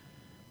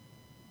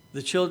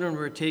 the children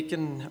were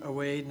taken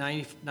away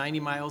 90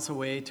 miles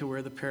away to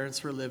where the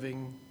parents were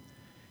living,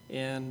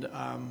 and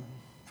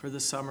for the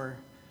summer,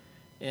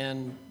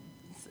 and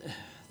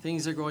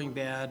things are going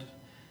bad.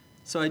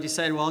 So I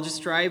decided, well, I'll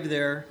just drive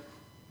there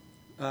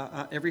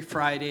every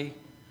Friday,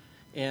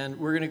 and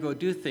we're going to go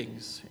do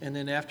things. And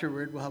then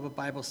afterward, we'll have a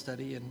Bible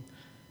study,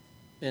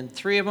 and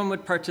 3 of them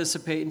would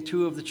participate, and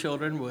 2 of the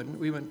children wouldn't.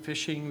 We went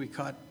fishing. We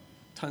caught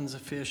tons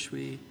of fish.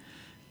 We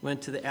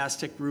went to the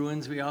Aztec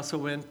ruins. We also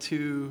went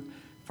to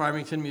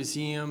Farmington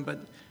Museum,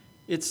 but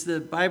it's the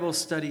Bible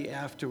study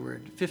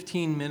afterward,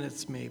 15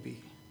 minutes maybe,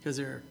 because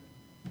they're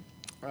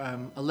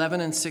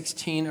 11 and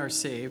 16 are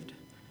saved.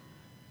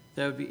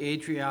 That would be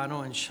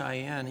Adriano and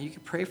Cheyenne. You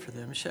could pray for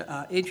them.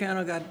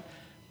 Adriano got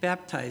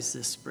baptized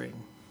this spring.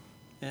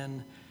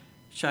 And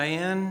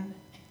Cheyenne,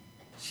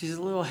 she's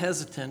a little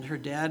hesitant. Her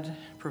dad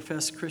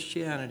professed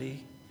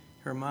Christianity.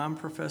 Her mom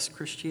professed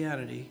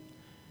Christianity.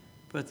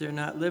 But they're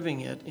not living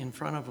it in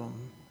front of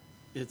them.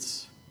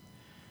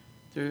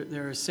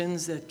 There are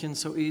sins that can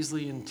so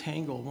easily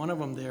entangle. One of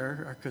them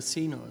there are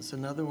casinos.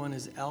 Another one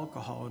is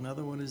alcohol.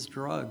 Another one is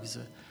drugs.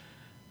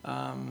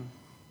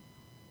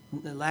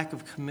 The lack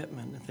of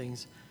commitment and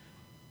things.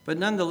 But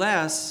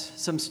nonetheless,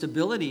 some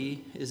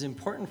stability is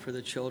important for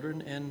the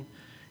children,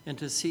 and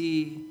to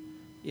see,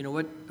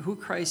 who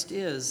Christ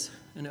is.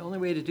 And the only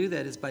way to do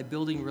that is by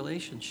building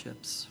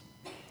relationships.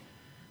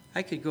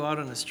 I could go out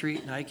on the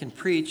street and I can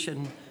preach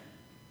and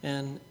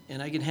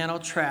I can hand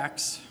out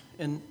tracts,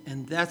 and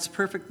that's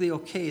perfectly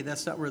okay.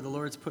 That's not where the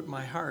Lord's put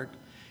my heart.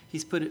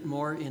 He's put it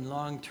more in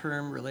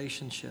long-term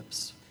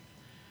relationships.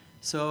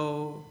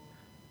 So,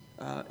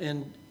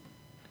 and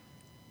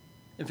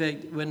in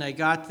fact, when I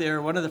got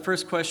there, one of the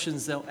first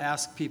questions they'll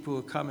ask people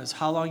who come is,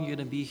 how long are you going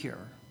to be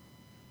here?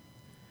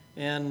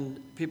 And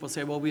people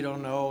say, well, we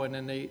don't know. And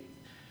then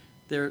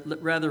they're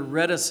rather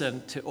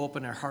reticent to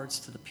open their hearts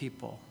to the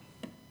people.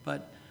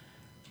 But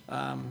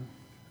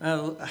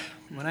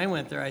when I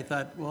went there, I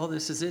thought, well,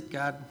 this is it,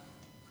 God.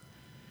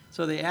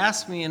 So they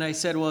asked me, and I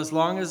said, well, as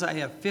long as I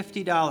have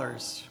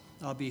 $50,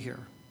 I'll be here.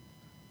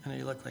 And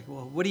they looked like,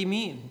 well, what do you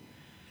mean?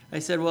 I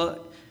said, well,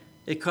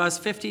 it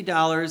costs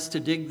 $50 to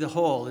dig the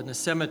hole in the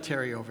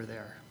cemetery over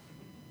there.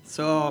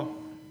 So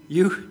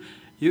you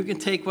can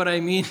take what I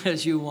mean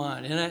as you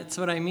want, and that's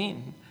what I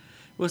mean.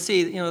 We'll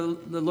see,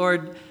 the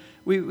Lord,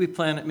 we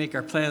plan to make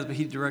our plans, but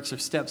he directs our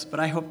steps, but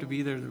I hope to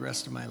be there the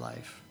rest of my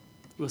life.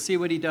 We'll see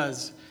what he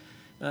does.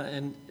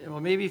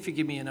 Maybe if you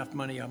give me enough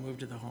money, I'll move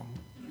to the home.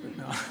 But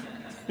no.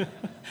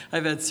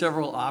 I've had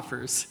several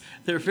offers.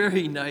 They're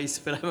very nice,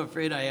 but I'm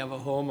afraid I have a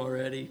home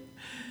already.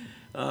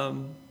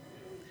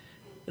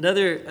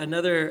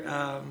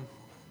 Another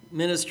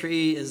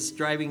ministry is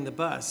driving the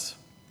bus.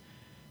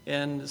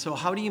 And so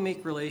how do you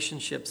make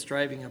relationships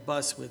driving a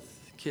bus with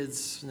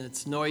kids, and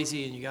it's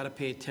noisy and you got to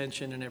pay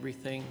attention and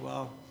everything?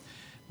 Well,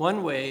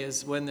 one way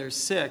is when they're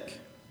sick,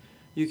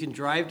 you can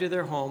drive to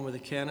their home with a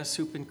can of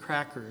soup and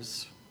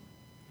crackers,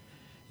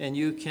 and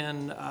you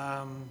can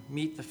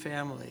meet the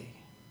family,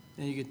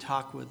 and you can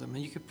talk with them,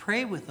 and you can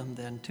pray with them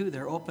then too.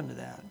 They're open to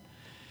that.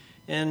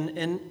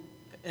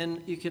 And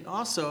you can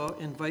also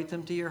invite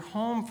them to your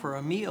home for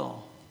a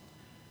meal.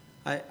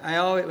 I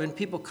always, when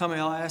people come,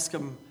 I'll ask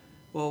them,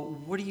 well,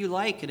 what do you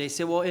like? And they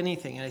say, well,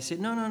 anything. And I say,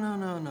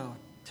 no.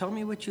 Tell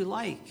me what you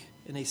like.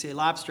 And they say,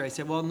 lobster. I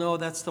say, well, no,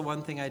 that's the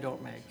one thing I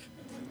don't make.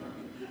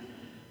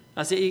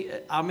 I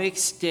say, I'll make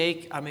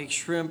steak, I'll make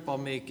shrimp, I'll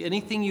make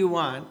anything you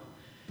want.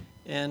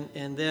 And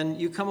then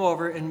you come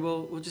over and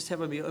we'll just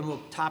have a meal, and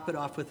we'll top it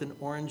off with an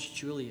orange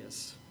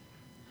Julius.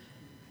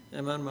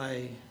 I'm on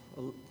my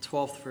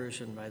 12th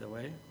version, by the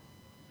way,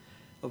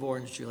 of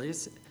orange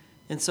Julius.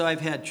 And so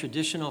I've had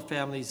traditional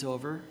families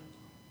over,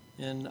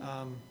 and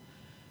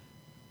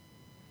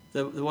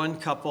the one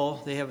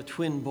couple, they have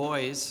twin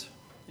boys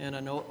and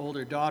an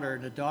older daughter,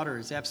 and the daughter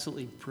is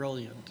absolutely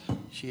brilliant.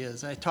 She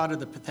is. I taught her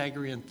the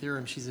Pythagorean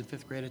theorem. She's in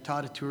 5th grade. I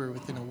taught it to her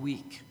within a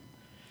week,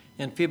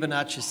 and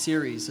Fibonacci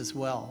series as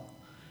well.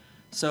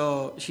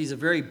 So she's a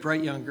very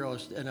bright young girl,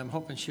 and I'm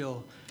hoping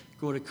she'll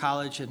go to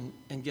college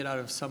and get out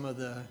of some of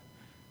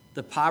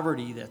the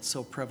poverty that's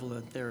so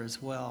prevalent there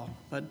as well.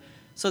 But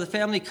so the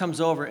family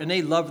comes over, and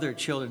they love their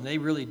children. They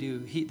really do.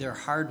 They're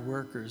hard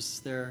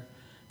workers. They're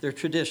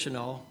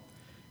traditional,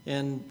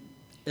 and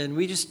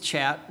we just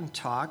chat and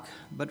talk.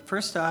 But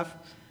first off,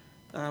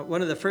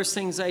 one of the first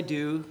things I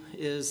do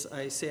is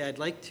I say, I'd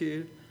like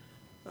to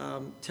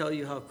tell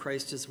you how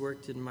Christ has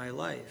worked in my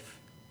life.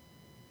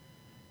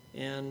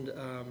 And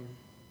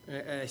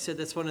I said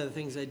that's one of the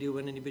things I do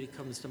when anybody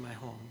comes to my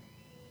home.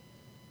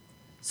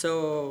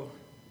 So,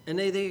 and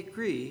they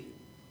agree.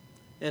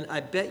 And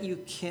I bet you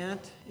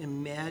can't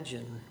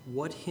imagine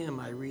what hymn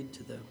I read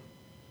to them.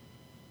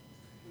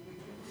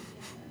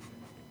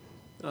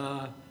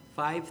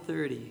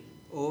 5:30,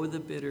 oh, the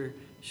bitter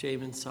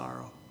shame and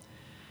sorrow.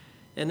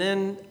 And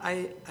then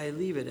I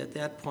leave it at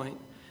that point.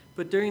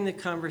 But during the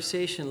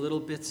conversation, little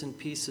bits and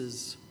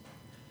pieces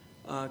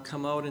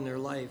come out in their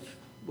life.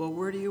 Well,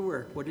 where do you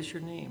work? What is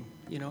your name?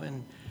 You know,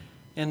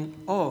 and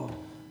oh,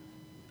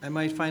 I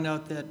might find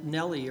out that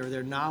Nellie, or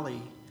their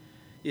Nolly,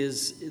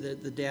 is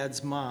the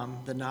dad's mom,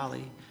 the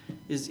Nolly,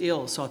 is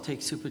ill, so I'll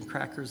take soup and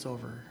crackers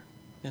over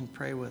and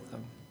pray with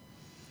them.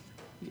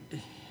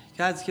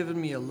 God's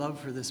given me a love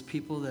for this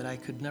people that I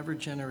could never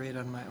generate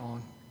on my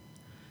own.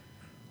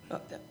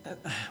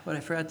 What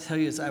I forgot to tell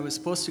you is I was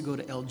supposed to go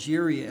to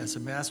Algeria as a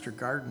master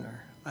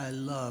gardener. I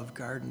love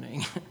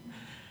gardening.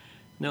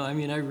 No, I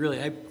mean,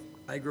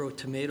 I grow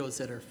tomatoes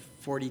that are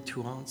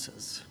 42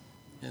 ounces,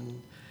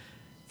 and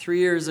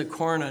 3 ears of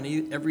corn on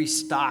every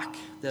stalk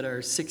that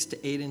are 6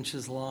 to 8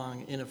 inches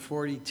long in a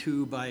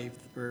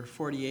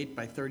 48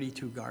 by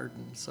 32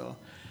 garden. So,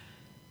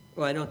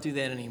 well, I don't do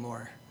that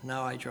anymore.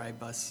 Now I drive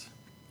bus.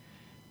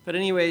 But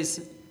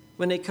anyways,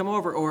 when they come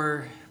over,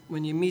 or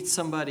when you meet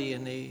somebody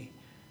and they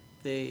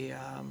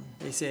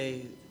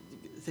say,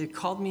 they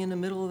called me in the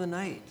middle of the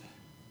night.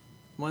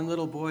 One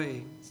little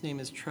boy, his name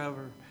is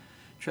Trevin,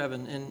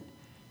 and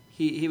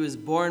he was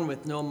born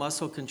with no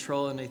muscle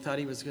control, and they thought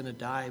he was going to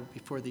die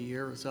before the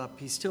year was up.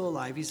 He's still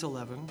alive. He's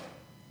 11.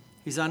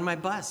 He's on my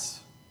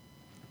bus.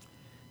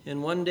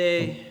 And one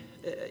day,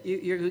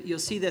 you'll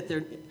see that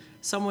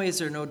some ways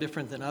they're no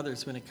different than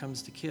others when it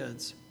comes to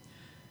kids.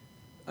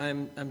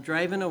 I'm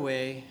driving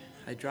away.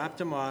 I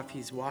dropped him off.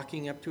 He's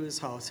walking up to his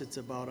house. It's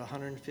about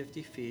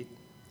 150 feet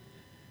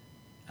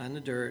on the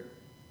dirt.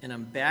 And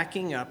I'm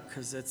backing up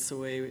because that's the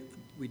way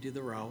we do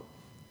the route.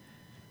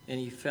 And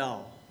he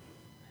fell.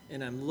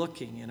 And I'm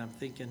looking and I'm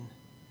thinking,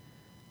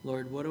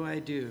 Lord, what do I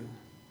do?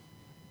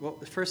 Well,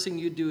 the first thing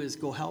you do is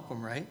go help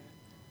him, right?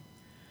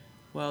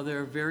 Well,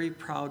 they're very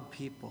proud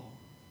people.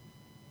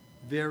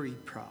 Very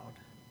proud.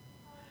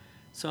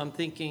 So I'm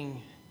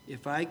thinking,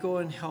 if I go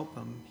and help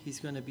him, he's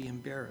going to be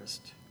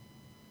embarrassed.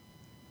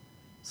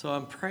 So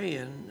I'm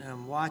praying, and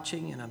I'm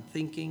watching, and I'm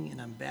thinking,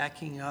 and I'm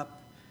backing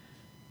up.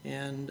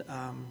 And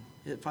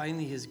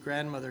finally his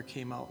grandmother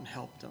came out and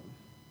helped him.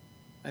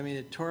 I mean,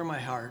 it tore my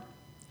heart.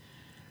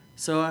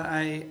 So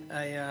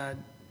I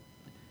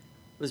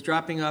was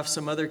dropping off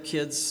some other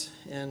kids,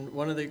 and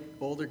one of the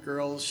older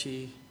girls,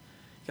 she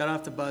got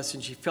off the bus,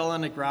 and she fell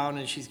on the ground,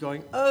 and she's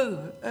going,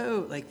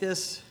 oh, like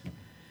this.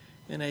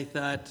 And I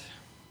thought,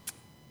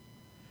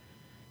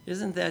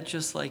 isn't that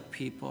just like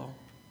people?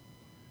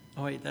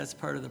 Oh, wait, that's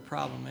part of the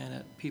problem,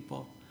 man,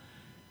 people.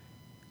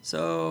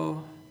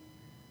 So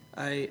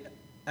I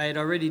had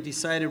already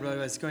decided what I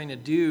was going to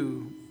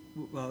do.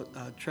 Well,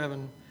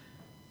 Trevin,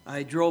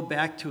 I drove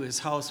back to his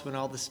house when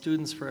all the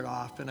students were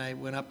off, and I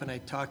went up and I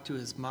talked to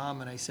his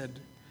mom, and I said,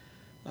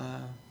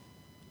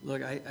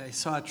 look, I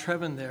saw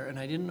Trevin there, and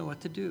I didn't know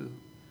what to do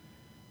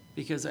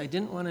because I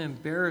didn't want to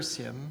embarrass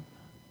him.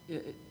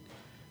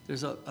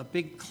 There's a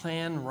big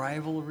clan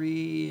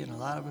rivalry and a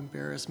lot of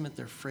embarrassment.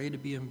 They're afraid to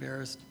be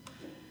embarrassed.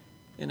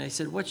 And I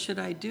said, what should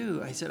I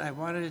do? I said, I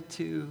wanted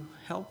to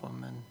help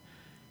him. And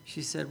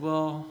she said,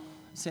 well,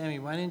 Sammy,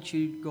 why didn't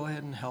you go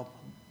ahead and help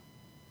him?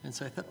 And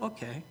so I thought,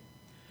 okay.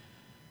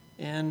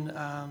 And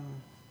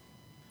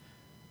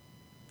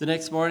the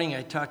next morning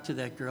I talked to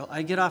that girl.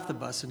 I get off the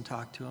bus and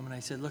talk to him. And I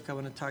said, look, I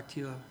want to talk to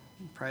you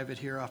in private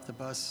here off the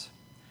bus.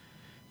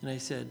 And I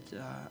said,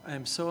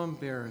 I'm so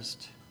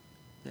embarrassed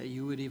that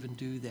you would even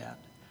do that.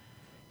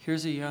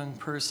 Here's a young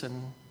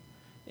person,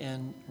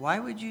 and why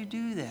would you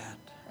do that?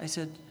 I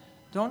said,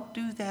 don't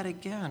do that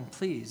again,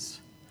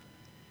 please.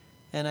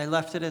 And I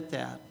left it at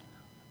that.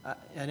 I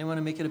didn't want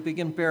to make it a big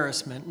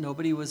embarrassment.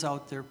 Nobody was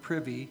out there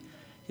privy.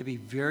 You be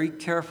very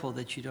careful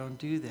that you don't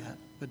do that.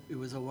 But it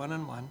was a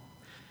one-on-one.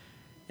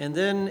 And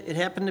then it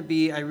happened to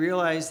be, I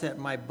realized that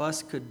my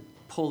bus could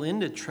pull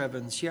into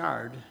Trevin's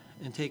yard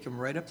and take him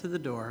right up to the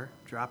door,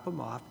 drop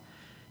him off.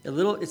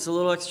 It's a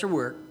little extra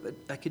work, but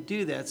I could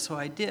do that, so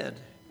I did.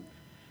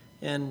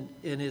 And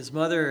his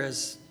mother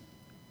has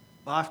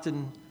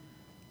often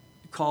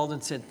called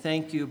and said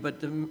thank you, but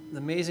the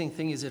amazing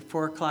thing is at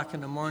 4 o'clock in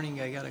the morning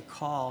I got a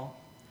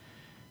call,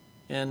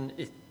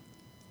 and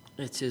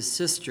it's his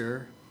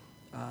sister,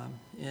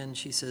 and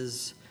she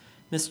says,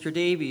 Mr.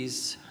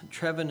 Davies,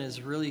 Trevin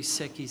is really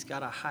sick. He's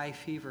got a high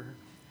fever,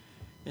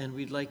 and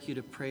we'd like you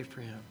to pray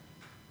for him.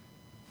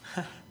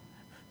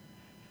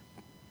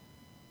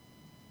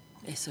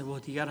 I said, well,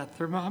 do you got a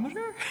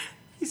thermometer?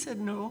 He said,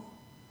 no.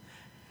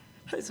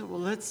 I said, well,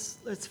 let's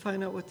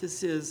find out what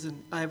this is.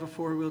 And I have a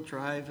 4-wheel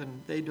drive,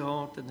 and they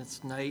don't, and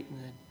it's night,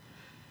 and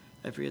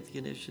I forget the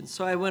conditions.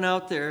 So I went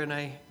out there, and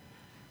I,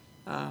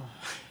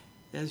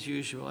 as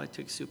usual, I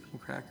took soup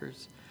and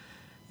crackers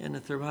and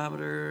a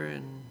thermometer,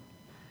 and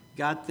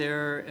got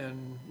there,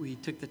 and we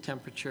took the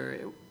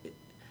temperature.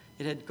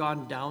 It had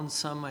gone down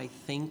some, I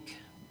think,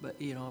 but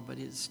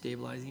it's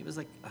stabilizing. It was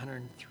like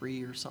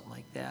 103 or something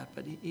like that.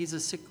 But he's a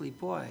sickly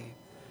boy,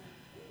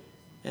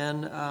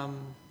 and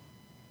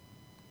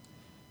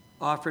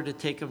offered to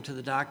take him to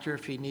the doctor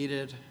if he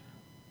needed.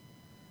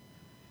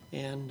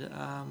 And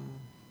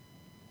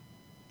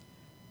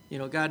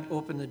God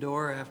opened the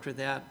door after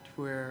that,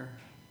 where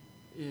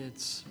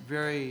it's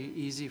very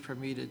easy for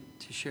me to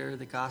share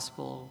the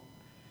gospel,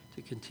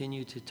 to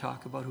continue to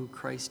talk about who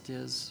Christ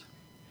is.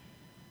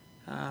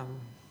 A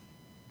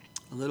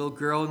little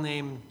girl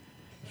named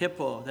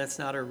Hippo, that's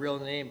not her real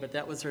name, but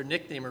that was her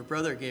nickname her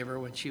brother gave her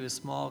when she was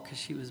small, because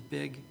she was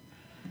big.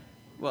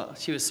 Well,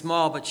 she was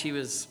small, but she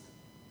was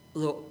a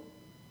little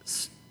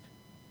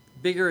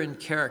bigger in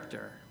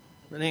character.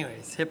 But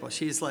anyways, Hippo,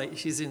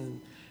 she's in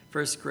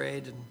first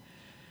grade,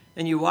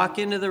 and you walk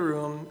into the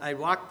room. I'd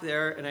walk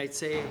there, and I'd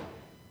say,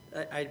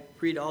 I'd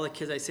greet all the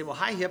kids. I'd say, well,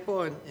 hi,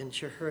 Hippo, and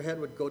her head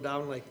would go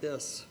down like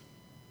this.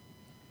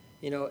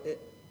 It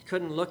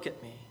couldn't look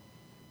at me.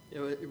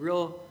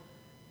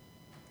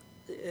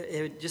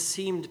 It just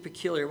seemed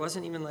peculiar. It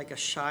wasn't even like a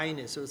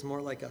shyness. It was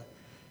more like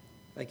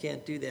I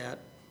can't do that.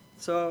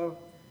 So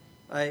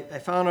I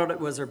found out it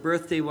was her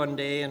birthday one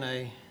day, and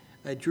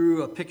I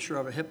drew a picture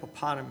of a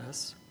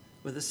hippopotamus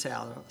with a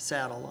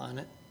saddle on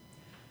it.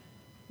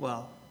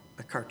 Well,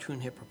 a cartoon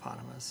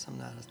hippopotamus. I'm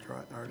not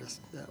an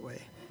artist that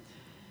way.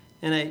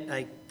 And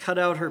I cut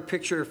out her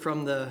picture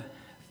from the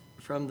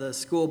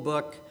school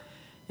book,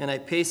 and I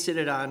pasted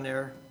it on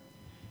there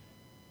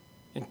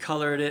and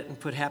colored it and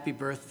put happy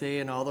birthday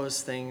and all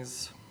those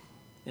things.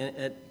 And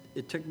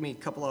it took me a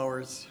couple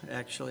hours,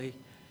 actually.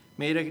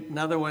 Made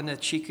another one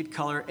that she could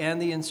color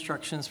and the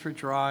instructions for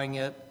drawing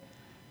it.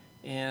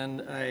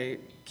 And I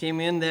came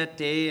in that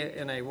day,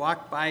 and I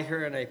walked by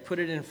her, and I put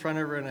it in front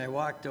of her, and I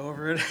walked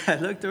over, and I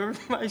looked over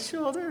my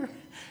shoulder,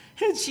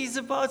 and she's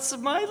about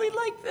smiling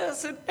like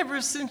this. And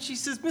ever since, she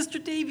says,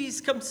 Mr. Davies,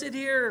 come sit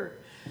here.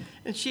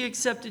 And she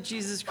accepted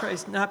Jesus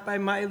Christ, not by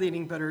my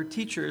leading, but her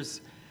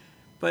teacher's.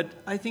 But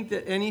I think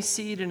that any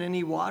seed and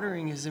any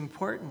watering is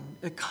important.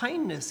 A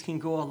kindness can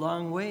go a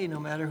long way, no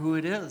matter who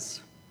it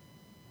is.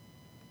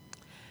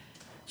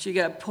 She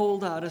got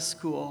pulled out of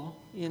school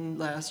in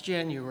last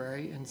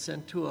January and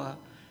sent to a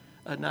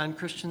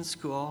non-Christian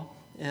school.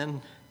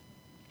 And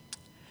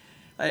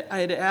I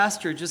had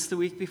asked her just the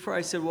week before,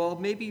 I said, well,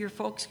 maybe your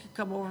folks could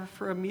come over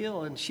for a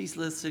meal. And she's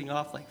listing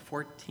off like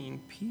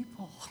 14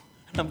 people.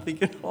 And I'm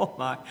thinking, oh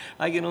my,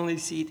 I can only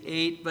seat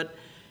 8, but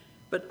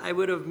I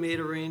would have made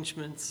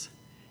arrangements.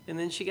 And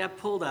then she got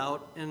pulled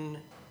out. And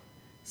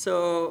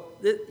so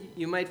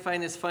you might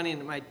find this funny,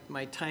 and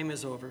my time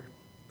is over.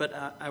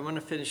 But I want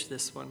to finish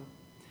this one.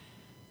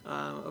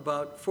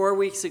 About 4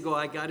 weeks ago,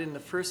 I got in the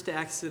first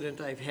accident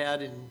I've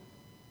had in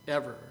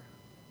ever.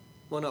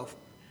 Well, no.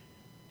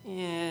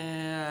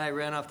 Yeah, I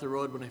ran off the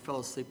road when I fell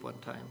asleep one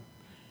time.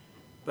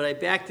 But I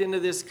backed into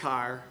this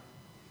car,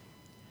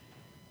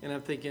 and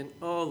I'm thinking,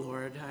 oh,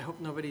 Lord, I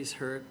hope nobody's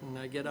hurt. And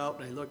I get out,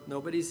 and I look,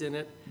 nobody's in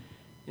it.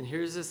 And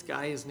here's this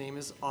guy, his name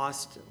is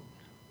Austin,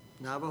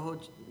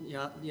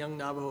 young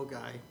Navajo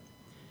guy.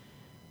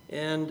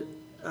 And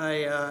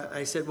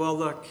I said, well,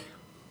 look,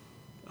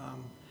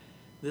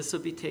 this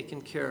will be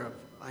taken care of.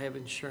 I have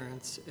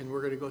insurance, and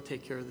we're going to go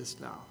take care of this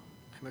now.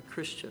 I'm a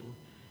Christian.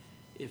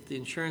 If the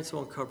insurance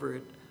won't cover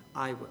it,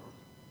 I will.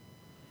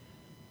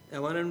 I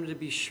want him to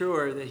be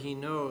sure that he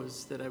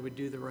knows that I would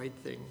do the right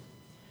thing.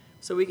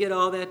 So we get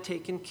all that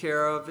taken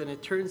care of, and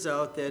it turns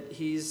out that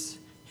he's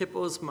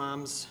Hippo's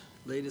mom's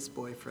latest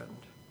boyfriend.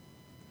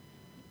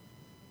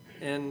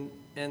 And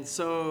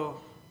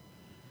so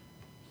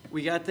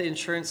we got the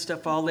insurance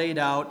stuff all laid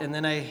out, and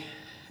then I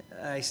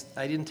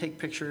didn't take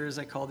pictures.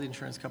 I called the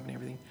insurance company,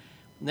 everything.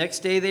 Next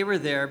day they were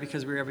there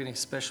because we were having a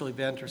special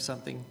event or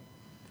something.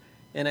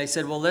 And I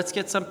said, well, let's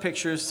get some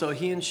pictures. So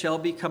he and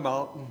Shelby come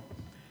out, and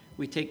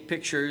we take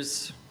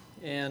pictures.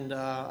 And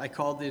I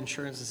called the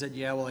insurance and said,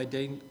 yeah, well, I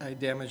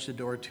damaged the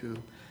door too.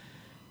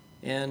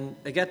 And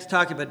I got to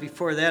talking, but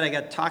before that, I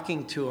got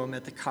talking to him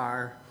at the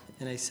car.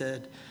 And I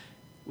said,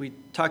 we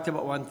talked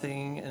about one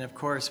thing, and of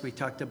course, we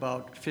talked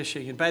about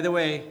fishing. And by the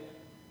way,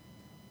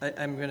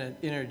 I'm going to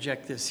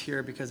interject this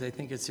here because I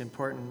think it's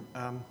important.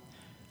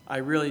 I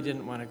really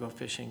didn't want to go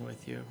fishing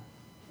with you.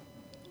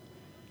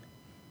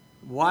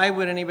 Why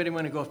would anybody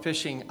want to go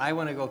fishing? I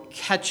want to go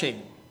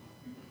catching.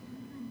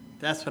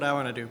 That's what I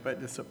want to do, but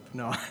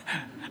no.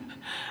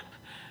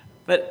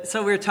 But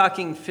so we're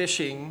talking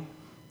fishing,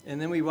 and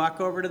then we walk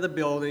over to the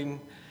building,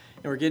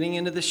 and we're getting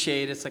into the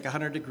shade. It's like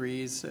 100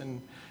 degrees,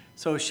 and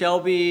so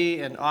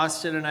Shelby and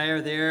Austin and I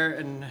are there,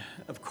 and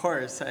of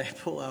course I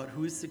pull out,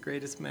 who's the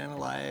greatest man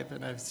alive?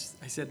 And I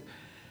said,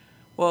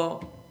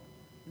 well,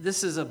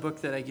 this is a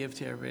book that I give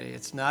to everybody.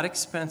 It's not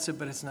expensive,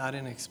 but it's not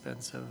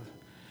inexpensive.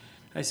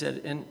 I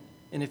said, and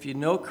if you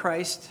know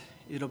Christ,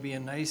 it'll be a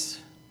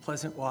nice,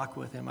 pleasant walk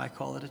with him. I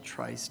call it a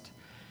tryst.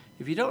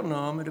 If you don't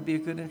know him, it'll be a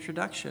good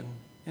introduction.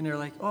 And they're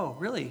like, oh,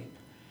 really?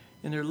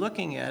 And they're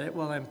looking at it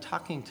while I'm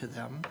talking to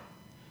them,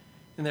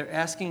 and they're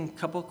asking a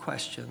couple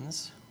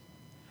questions.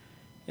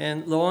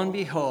 And lo and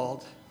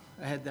behold,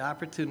 I had the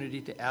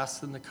opportunity to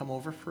ask them to come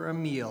over for a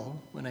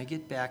meal when I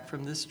get back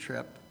from this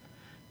trip.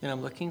 And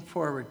I'm looking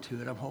forward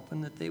to it. I'm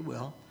hoping that they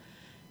will,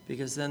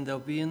 because then they'll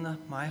be in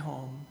my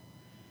home,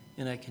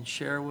 and I can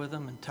share with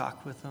them and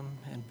talk with them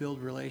and build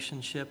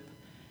relationship.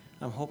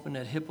 I'm hoping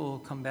that Hippo will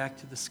come back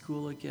to the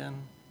school again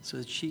so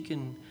that she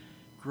can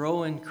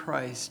grow in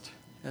Christ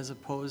as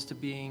opposed to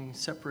being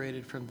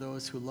separated from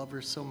those who love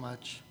her so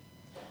much.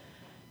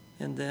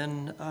 And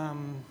then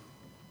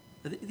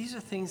these are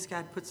things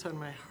God puts on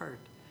my heart.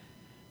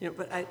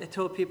 But I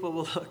told people,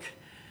 well, look,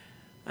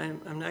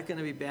 I'm not going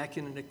to be back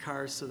in the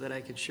car so that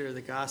I can share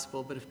the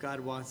gospel, but if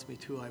God wants me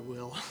to, I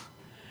will.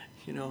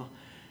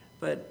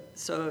 But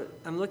so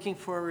I'm looking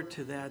forward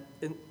to that.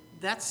 And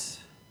that's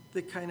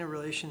the kind of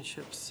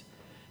relationships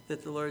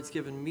that the Lord's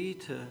given me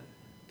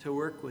to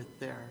work with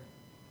there.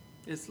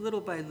 It's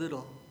little by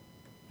little,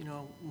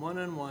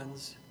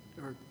 one-on-ones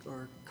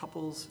or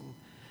couples.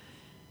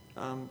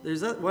 And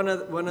there's one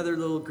other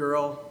little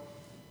girl.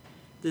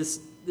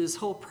 This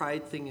whole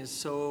pride thing is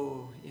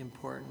so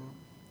important,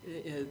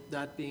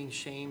 not being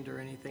shamed or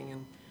anything.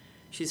 And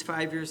she's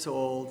 5 years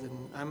old,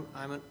 and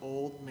I'm an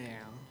old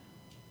man.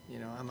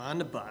 I'm on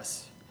the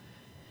bus,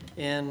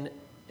 and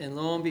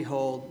lo and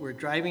behold, we're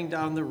driving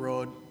down the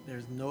road.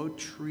 There's no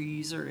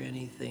trees or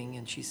anything,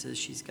 and she says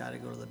she's got to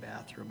go to the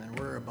bathroom, and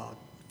we're about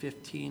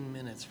 15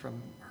 minutes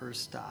from her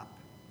stop.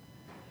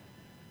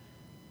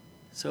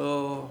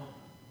 So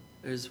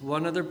there's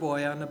one other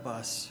boy on the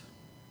bus,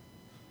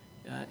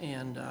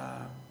 and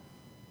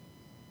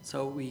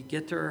so we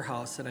get to her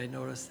house, and I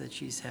notice that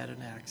she's had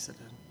an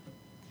accident.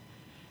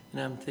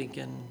 And I'm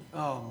thinking,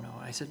 oh no.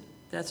 I said,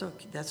 that's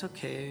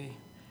okay.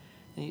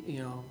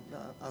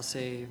 I'll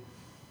say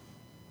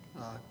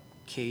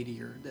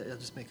Katie, or I'll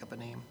just make up a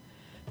name.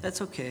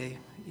 That's okay.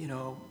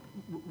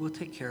 We'll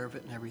take care of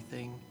it and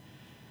everything.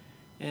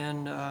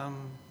 And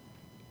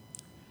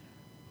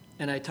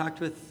I talked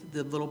with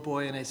the little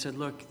boy, and I said,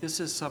 look, this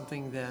is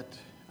something that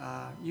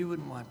you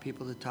wouldn't want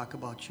people to talk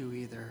about you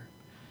either.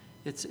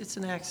 It's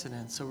an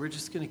accident, so we're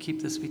just going to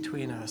keep this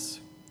between us.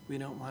 We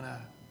don't want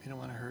to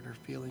hurt her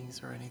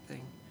feelings or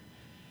anything.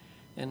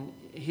 And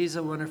he's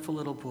a wonderful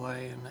little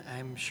boy, and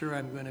I'm sure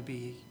I'm going to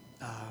be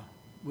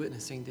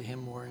witnessing to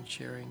him more and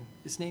sharing.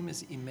 His name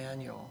is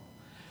Emmanuel.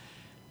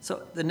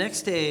 So the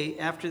next day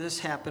after this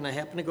happened, I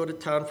happened to go to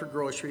town for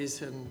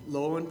groceries, and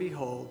lo and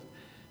behold,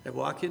 I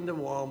walk into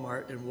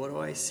Walmart, and what do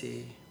I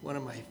see? One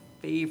of my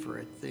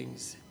favorite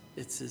things.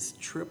 It's this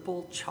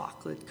triple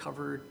chocolate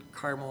covered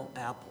caramel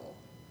apple.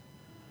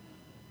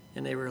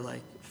 And they were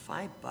like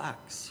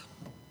 $5.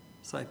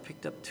 So I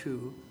picked up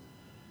two.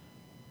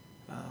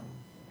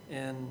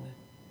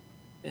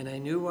 And I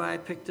knew why I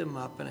picked them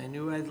up, and I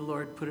knew why the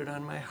Lord put it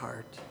on my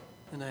heart.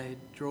 And I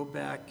drove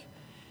back.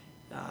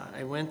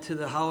 I went to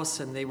the house,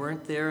 and they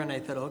weren't there, and I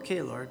thought,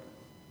 okay, Lord,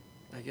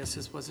 I guess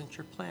this wasn't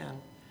your plan.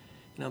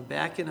 And I'm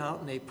backing out,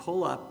 and they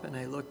pull up, and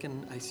I look,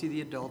 and I see the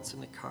adults in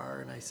the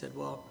car, and I said,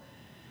 well,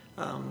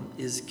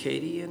 is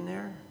Katie in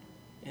there?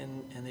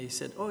 And they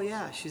said, oh,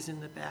 yeah, she's in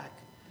the back.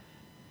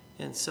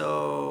 And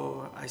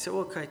so I said,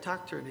 well, can I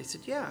talk to her? And they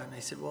said, yeah. And I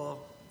said,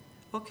 well,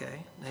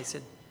 okay. And I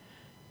said,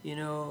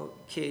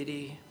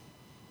 Katie,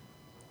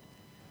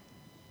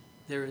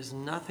 there is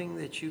nothing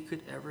that you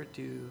could ever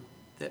do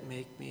that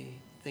make me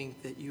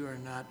think that you are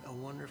not a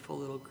wonderful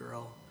little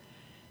girl,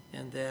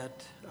 and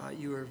that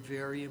you are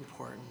very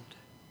important.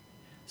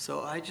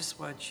 So I just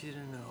want you to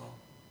know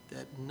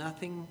that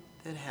nothing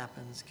that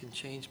happens can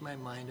change my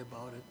mind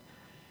about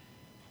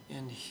it.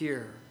 And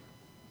here,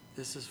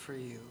 this is for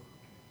you.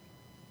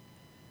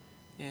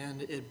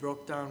 And it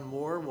broke down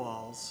more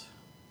walls,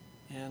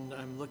 and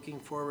I'm looking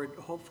forward,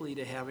 hopefully,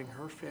 to having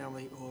her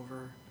family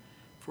over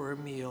for a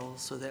meal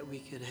so that we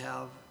could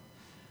have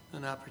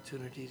an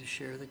opportunity to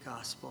share the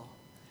gospel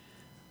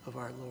of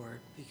our Lord,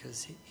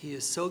 because he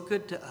is so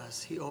good to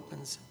us. He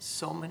opens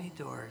so many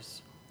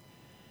doors.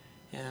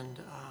 And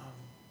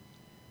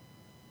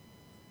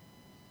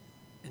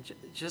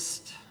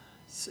just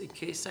in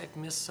case I've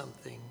missed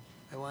something,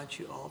 I want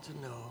you all to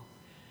know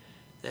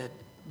that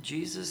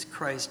Jesus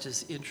Christ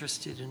is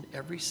interested in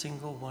every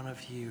single one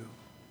of you.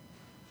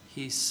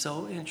 He's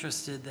so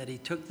interested that he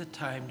took the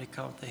time to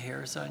count the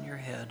hairs on your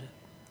head.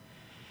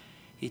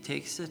 He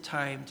takes the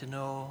time to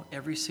know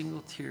every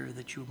single tear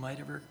that you might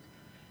ever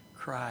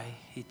cry.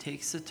 He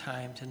takes the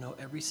time to know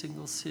every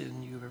single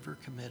sin you've ever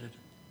committed.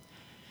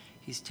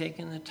 He's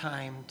taken the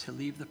time to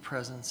leave the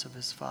presence of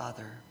his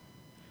Father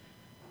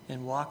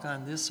and walk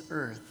on this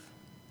earth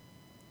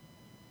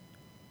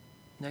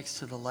next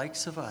to the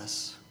likes of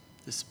us,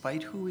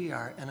 despite who we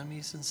are,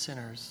 enemies and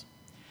sinners.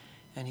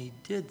 And he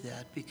did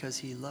that because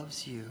he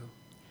loves you.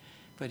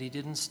 But he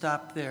didn't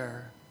stop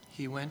there.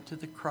 He went to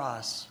the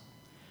cross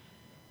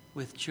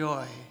with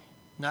joy,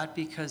 not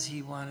because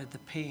he wanted the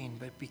pain,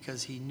 but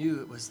because he knew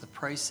it was the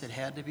price that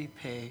had to be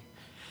paid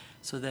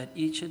so that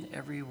each and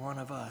every one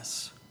of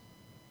us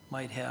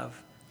might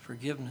have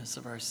forgiveness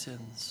of our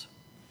sins.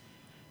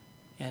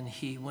 And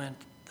he went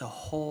the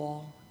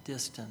whole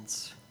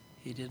distance.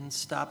 He didn't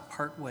stop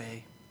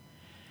partway.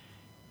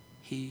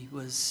 He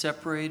was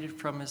separated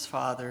from his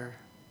Father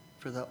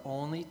for the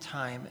only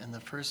time and the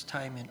first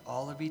time in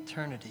all of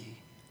eternity,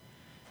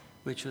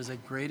 which was the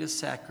greatest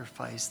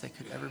sacrifice that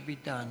could ever be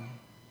done,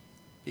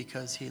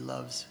 because he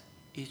loves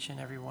each and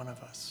every one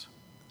of us.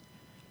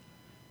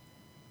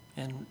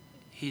 And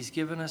he's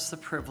given us the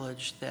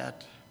privilege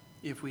that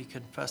if we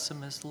confess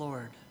him as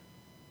Lord,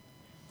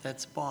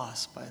 that's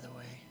boss, by the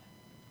way,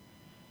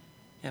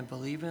 and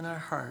believe in our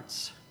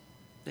hearts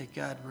that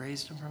God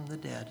raised him from the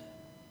dead,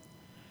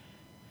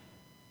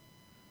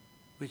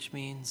 which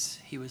means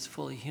he was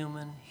fully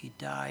human, he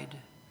died,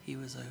 he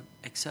was an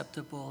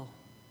acceptable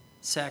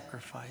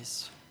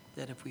sacrifice,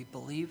 that if we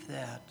believe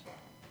that,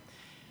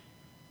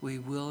 we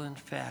will in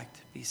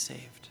fact be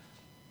saved.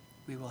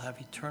 We will have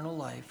eternal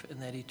life, and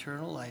that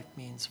eternal life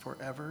means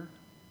forever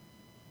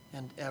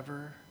and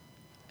ever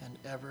and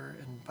ever.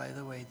 And by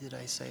the way, did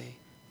I say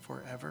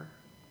forever?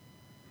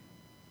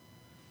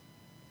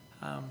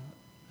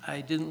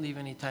 I didn't leave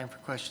any time for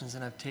questions,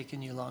 and I've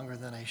taken you longer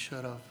than I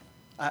should have.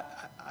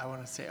 I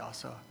want to say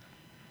also,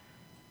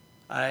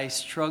 I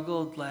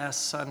struggled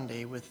last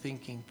Sunday with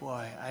thinking,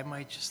 boy, I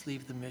might just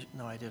leave the mission.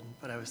 No, I didn't,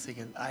 but I was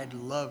thinking, I'd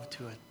love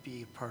to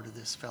be a part of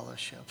this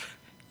fellowship.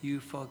 You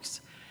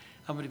folks,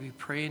 I'm going to be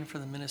praying for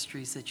the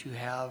ministries that you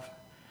have,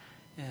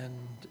 and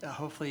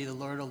hopefully the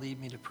Lord will lead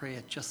me to pray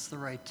at just the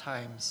right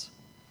times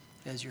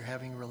as you're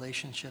having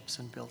relationships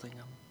and building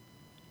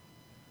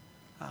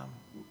them.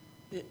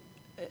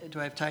 Do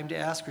I have time to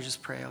ask or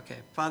just pray? Okay.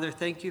 Father,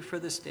 thank you for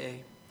this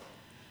day.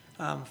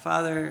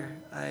 Father,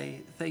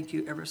 I thank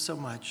you ever so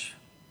much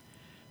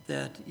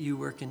that you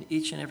work in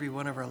each and every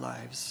one of our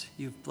lives.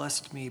 You've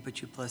blessed me,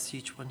 but you blessed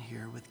each one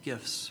here with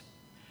gifts.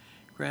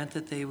 Grant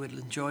that they would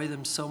enjoy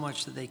them so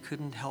much that they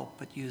couldn't help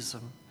but use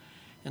them,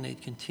 and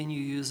they'd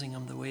continue using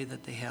them the way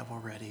that they have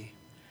already.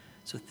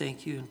 So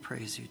thank you and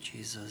praise you,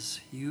 Jesus.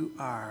 You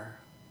are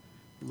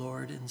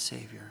Lord and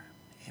Savior.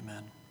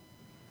 Amen.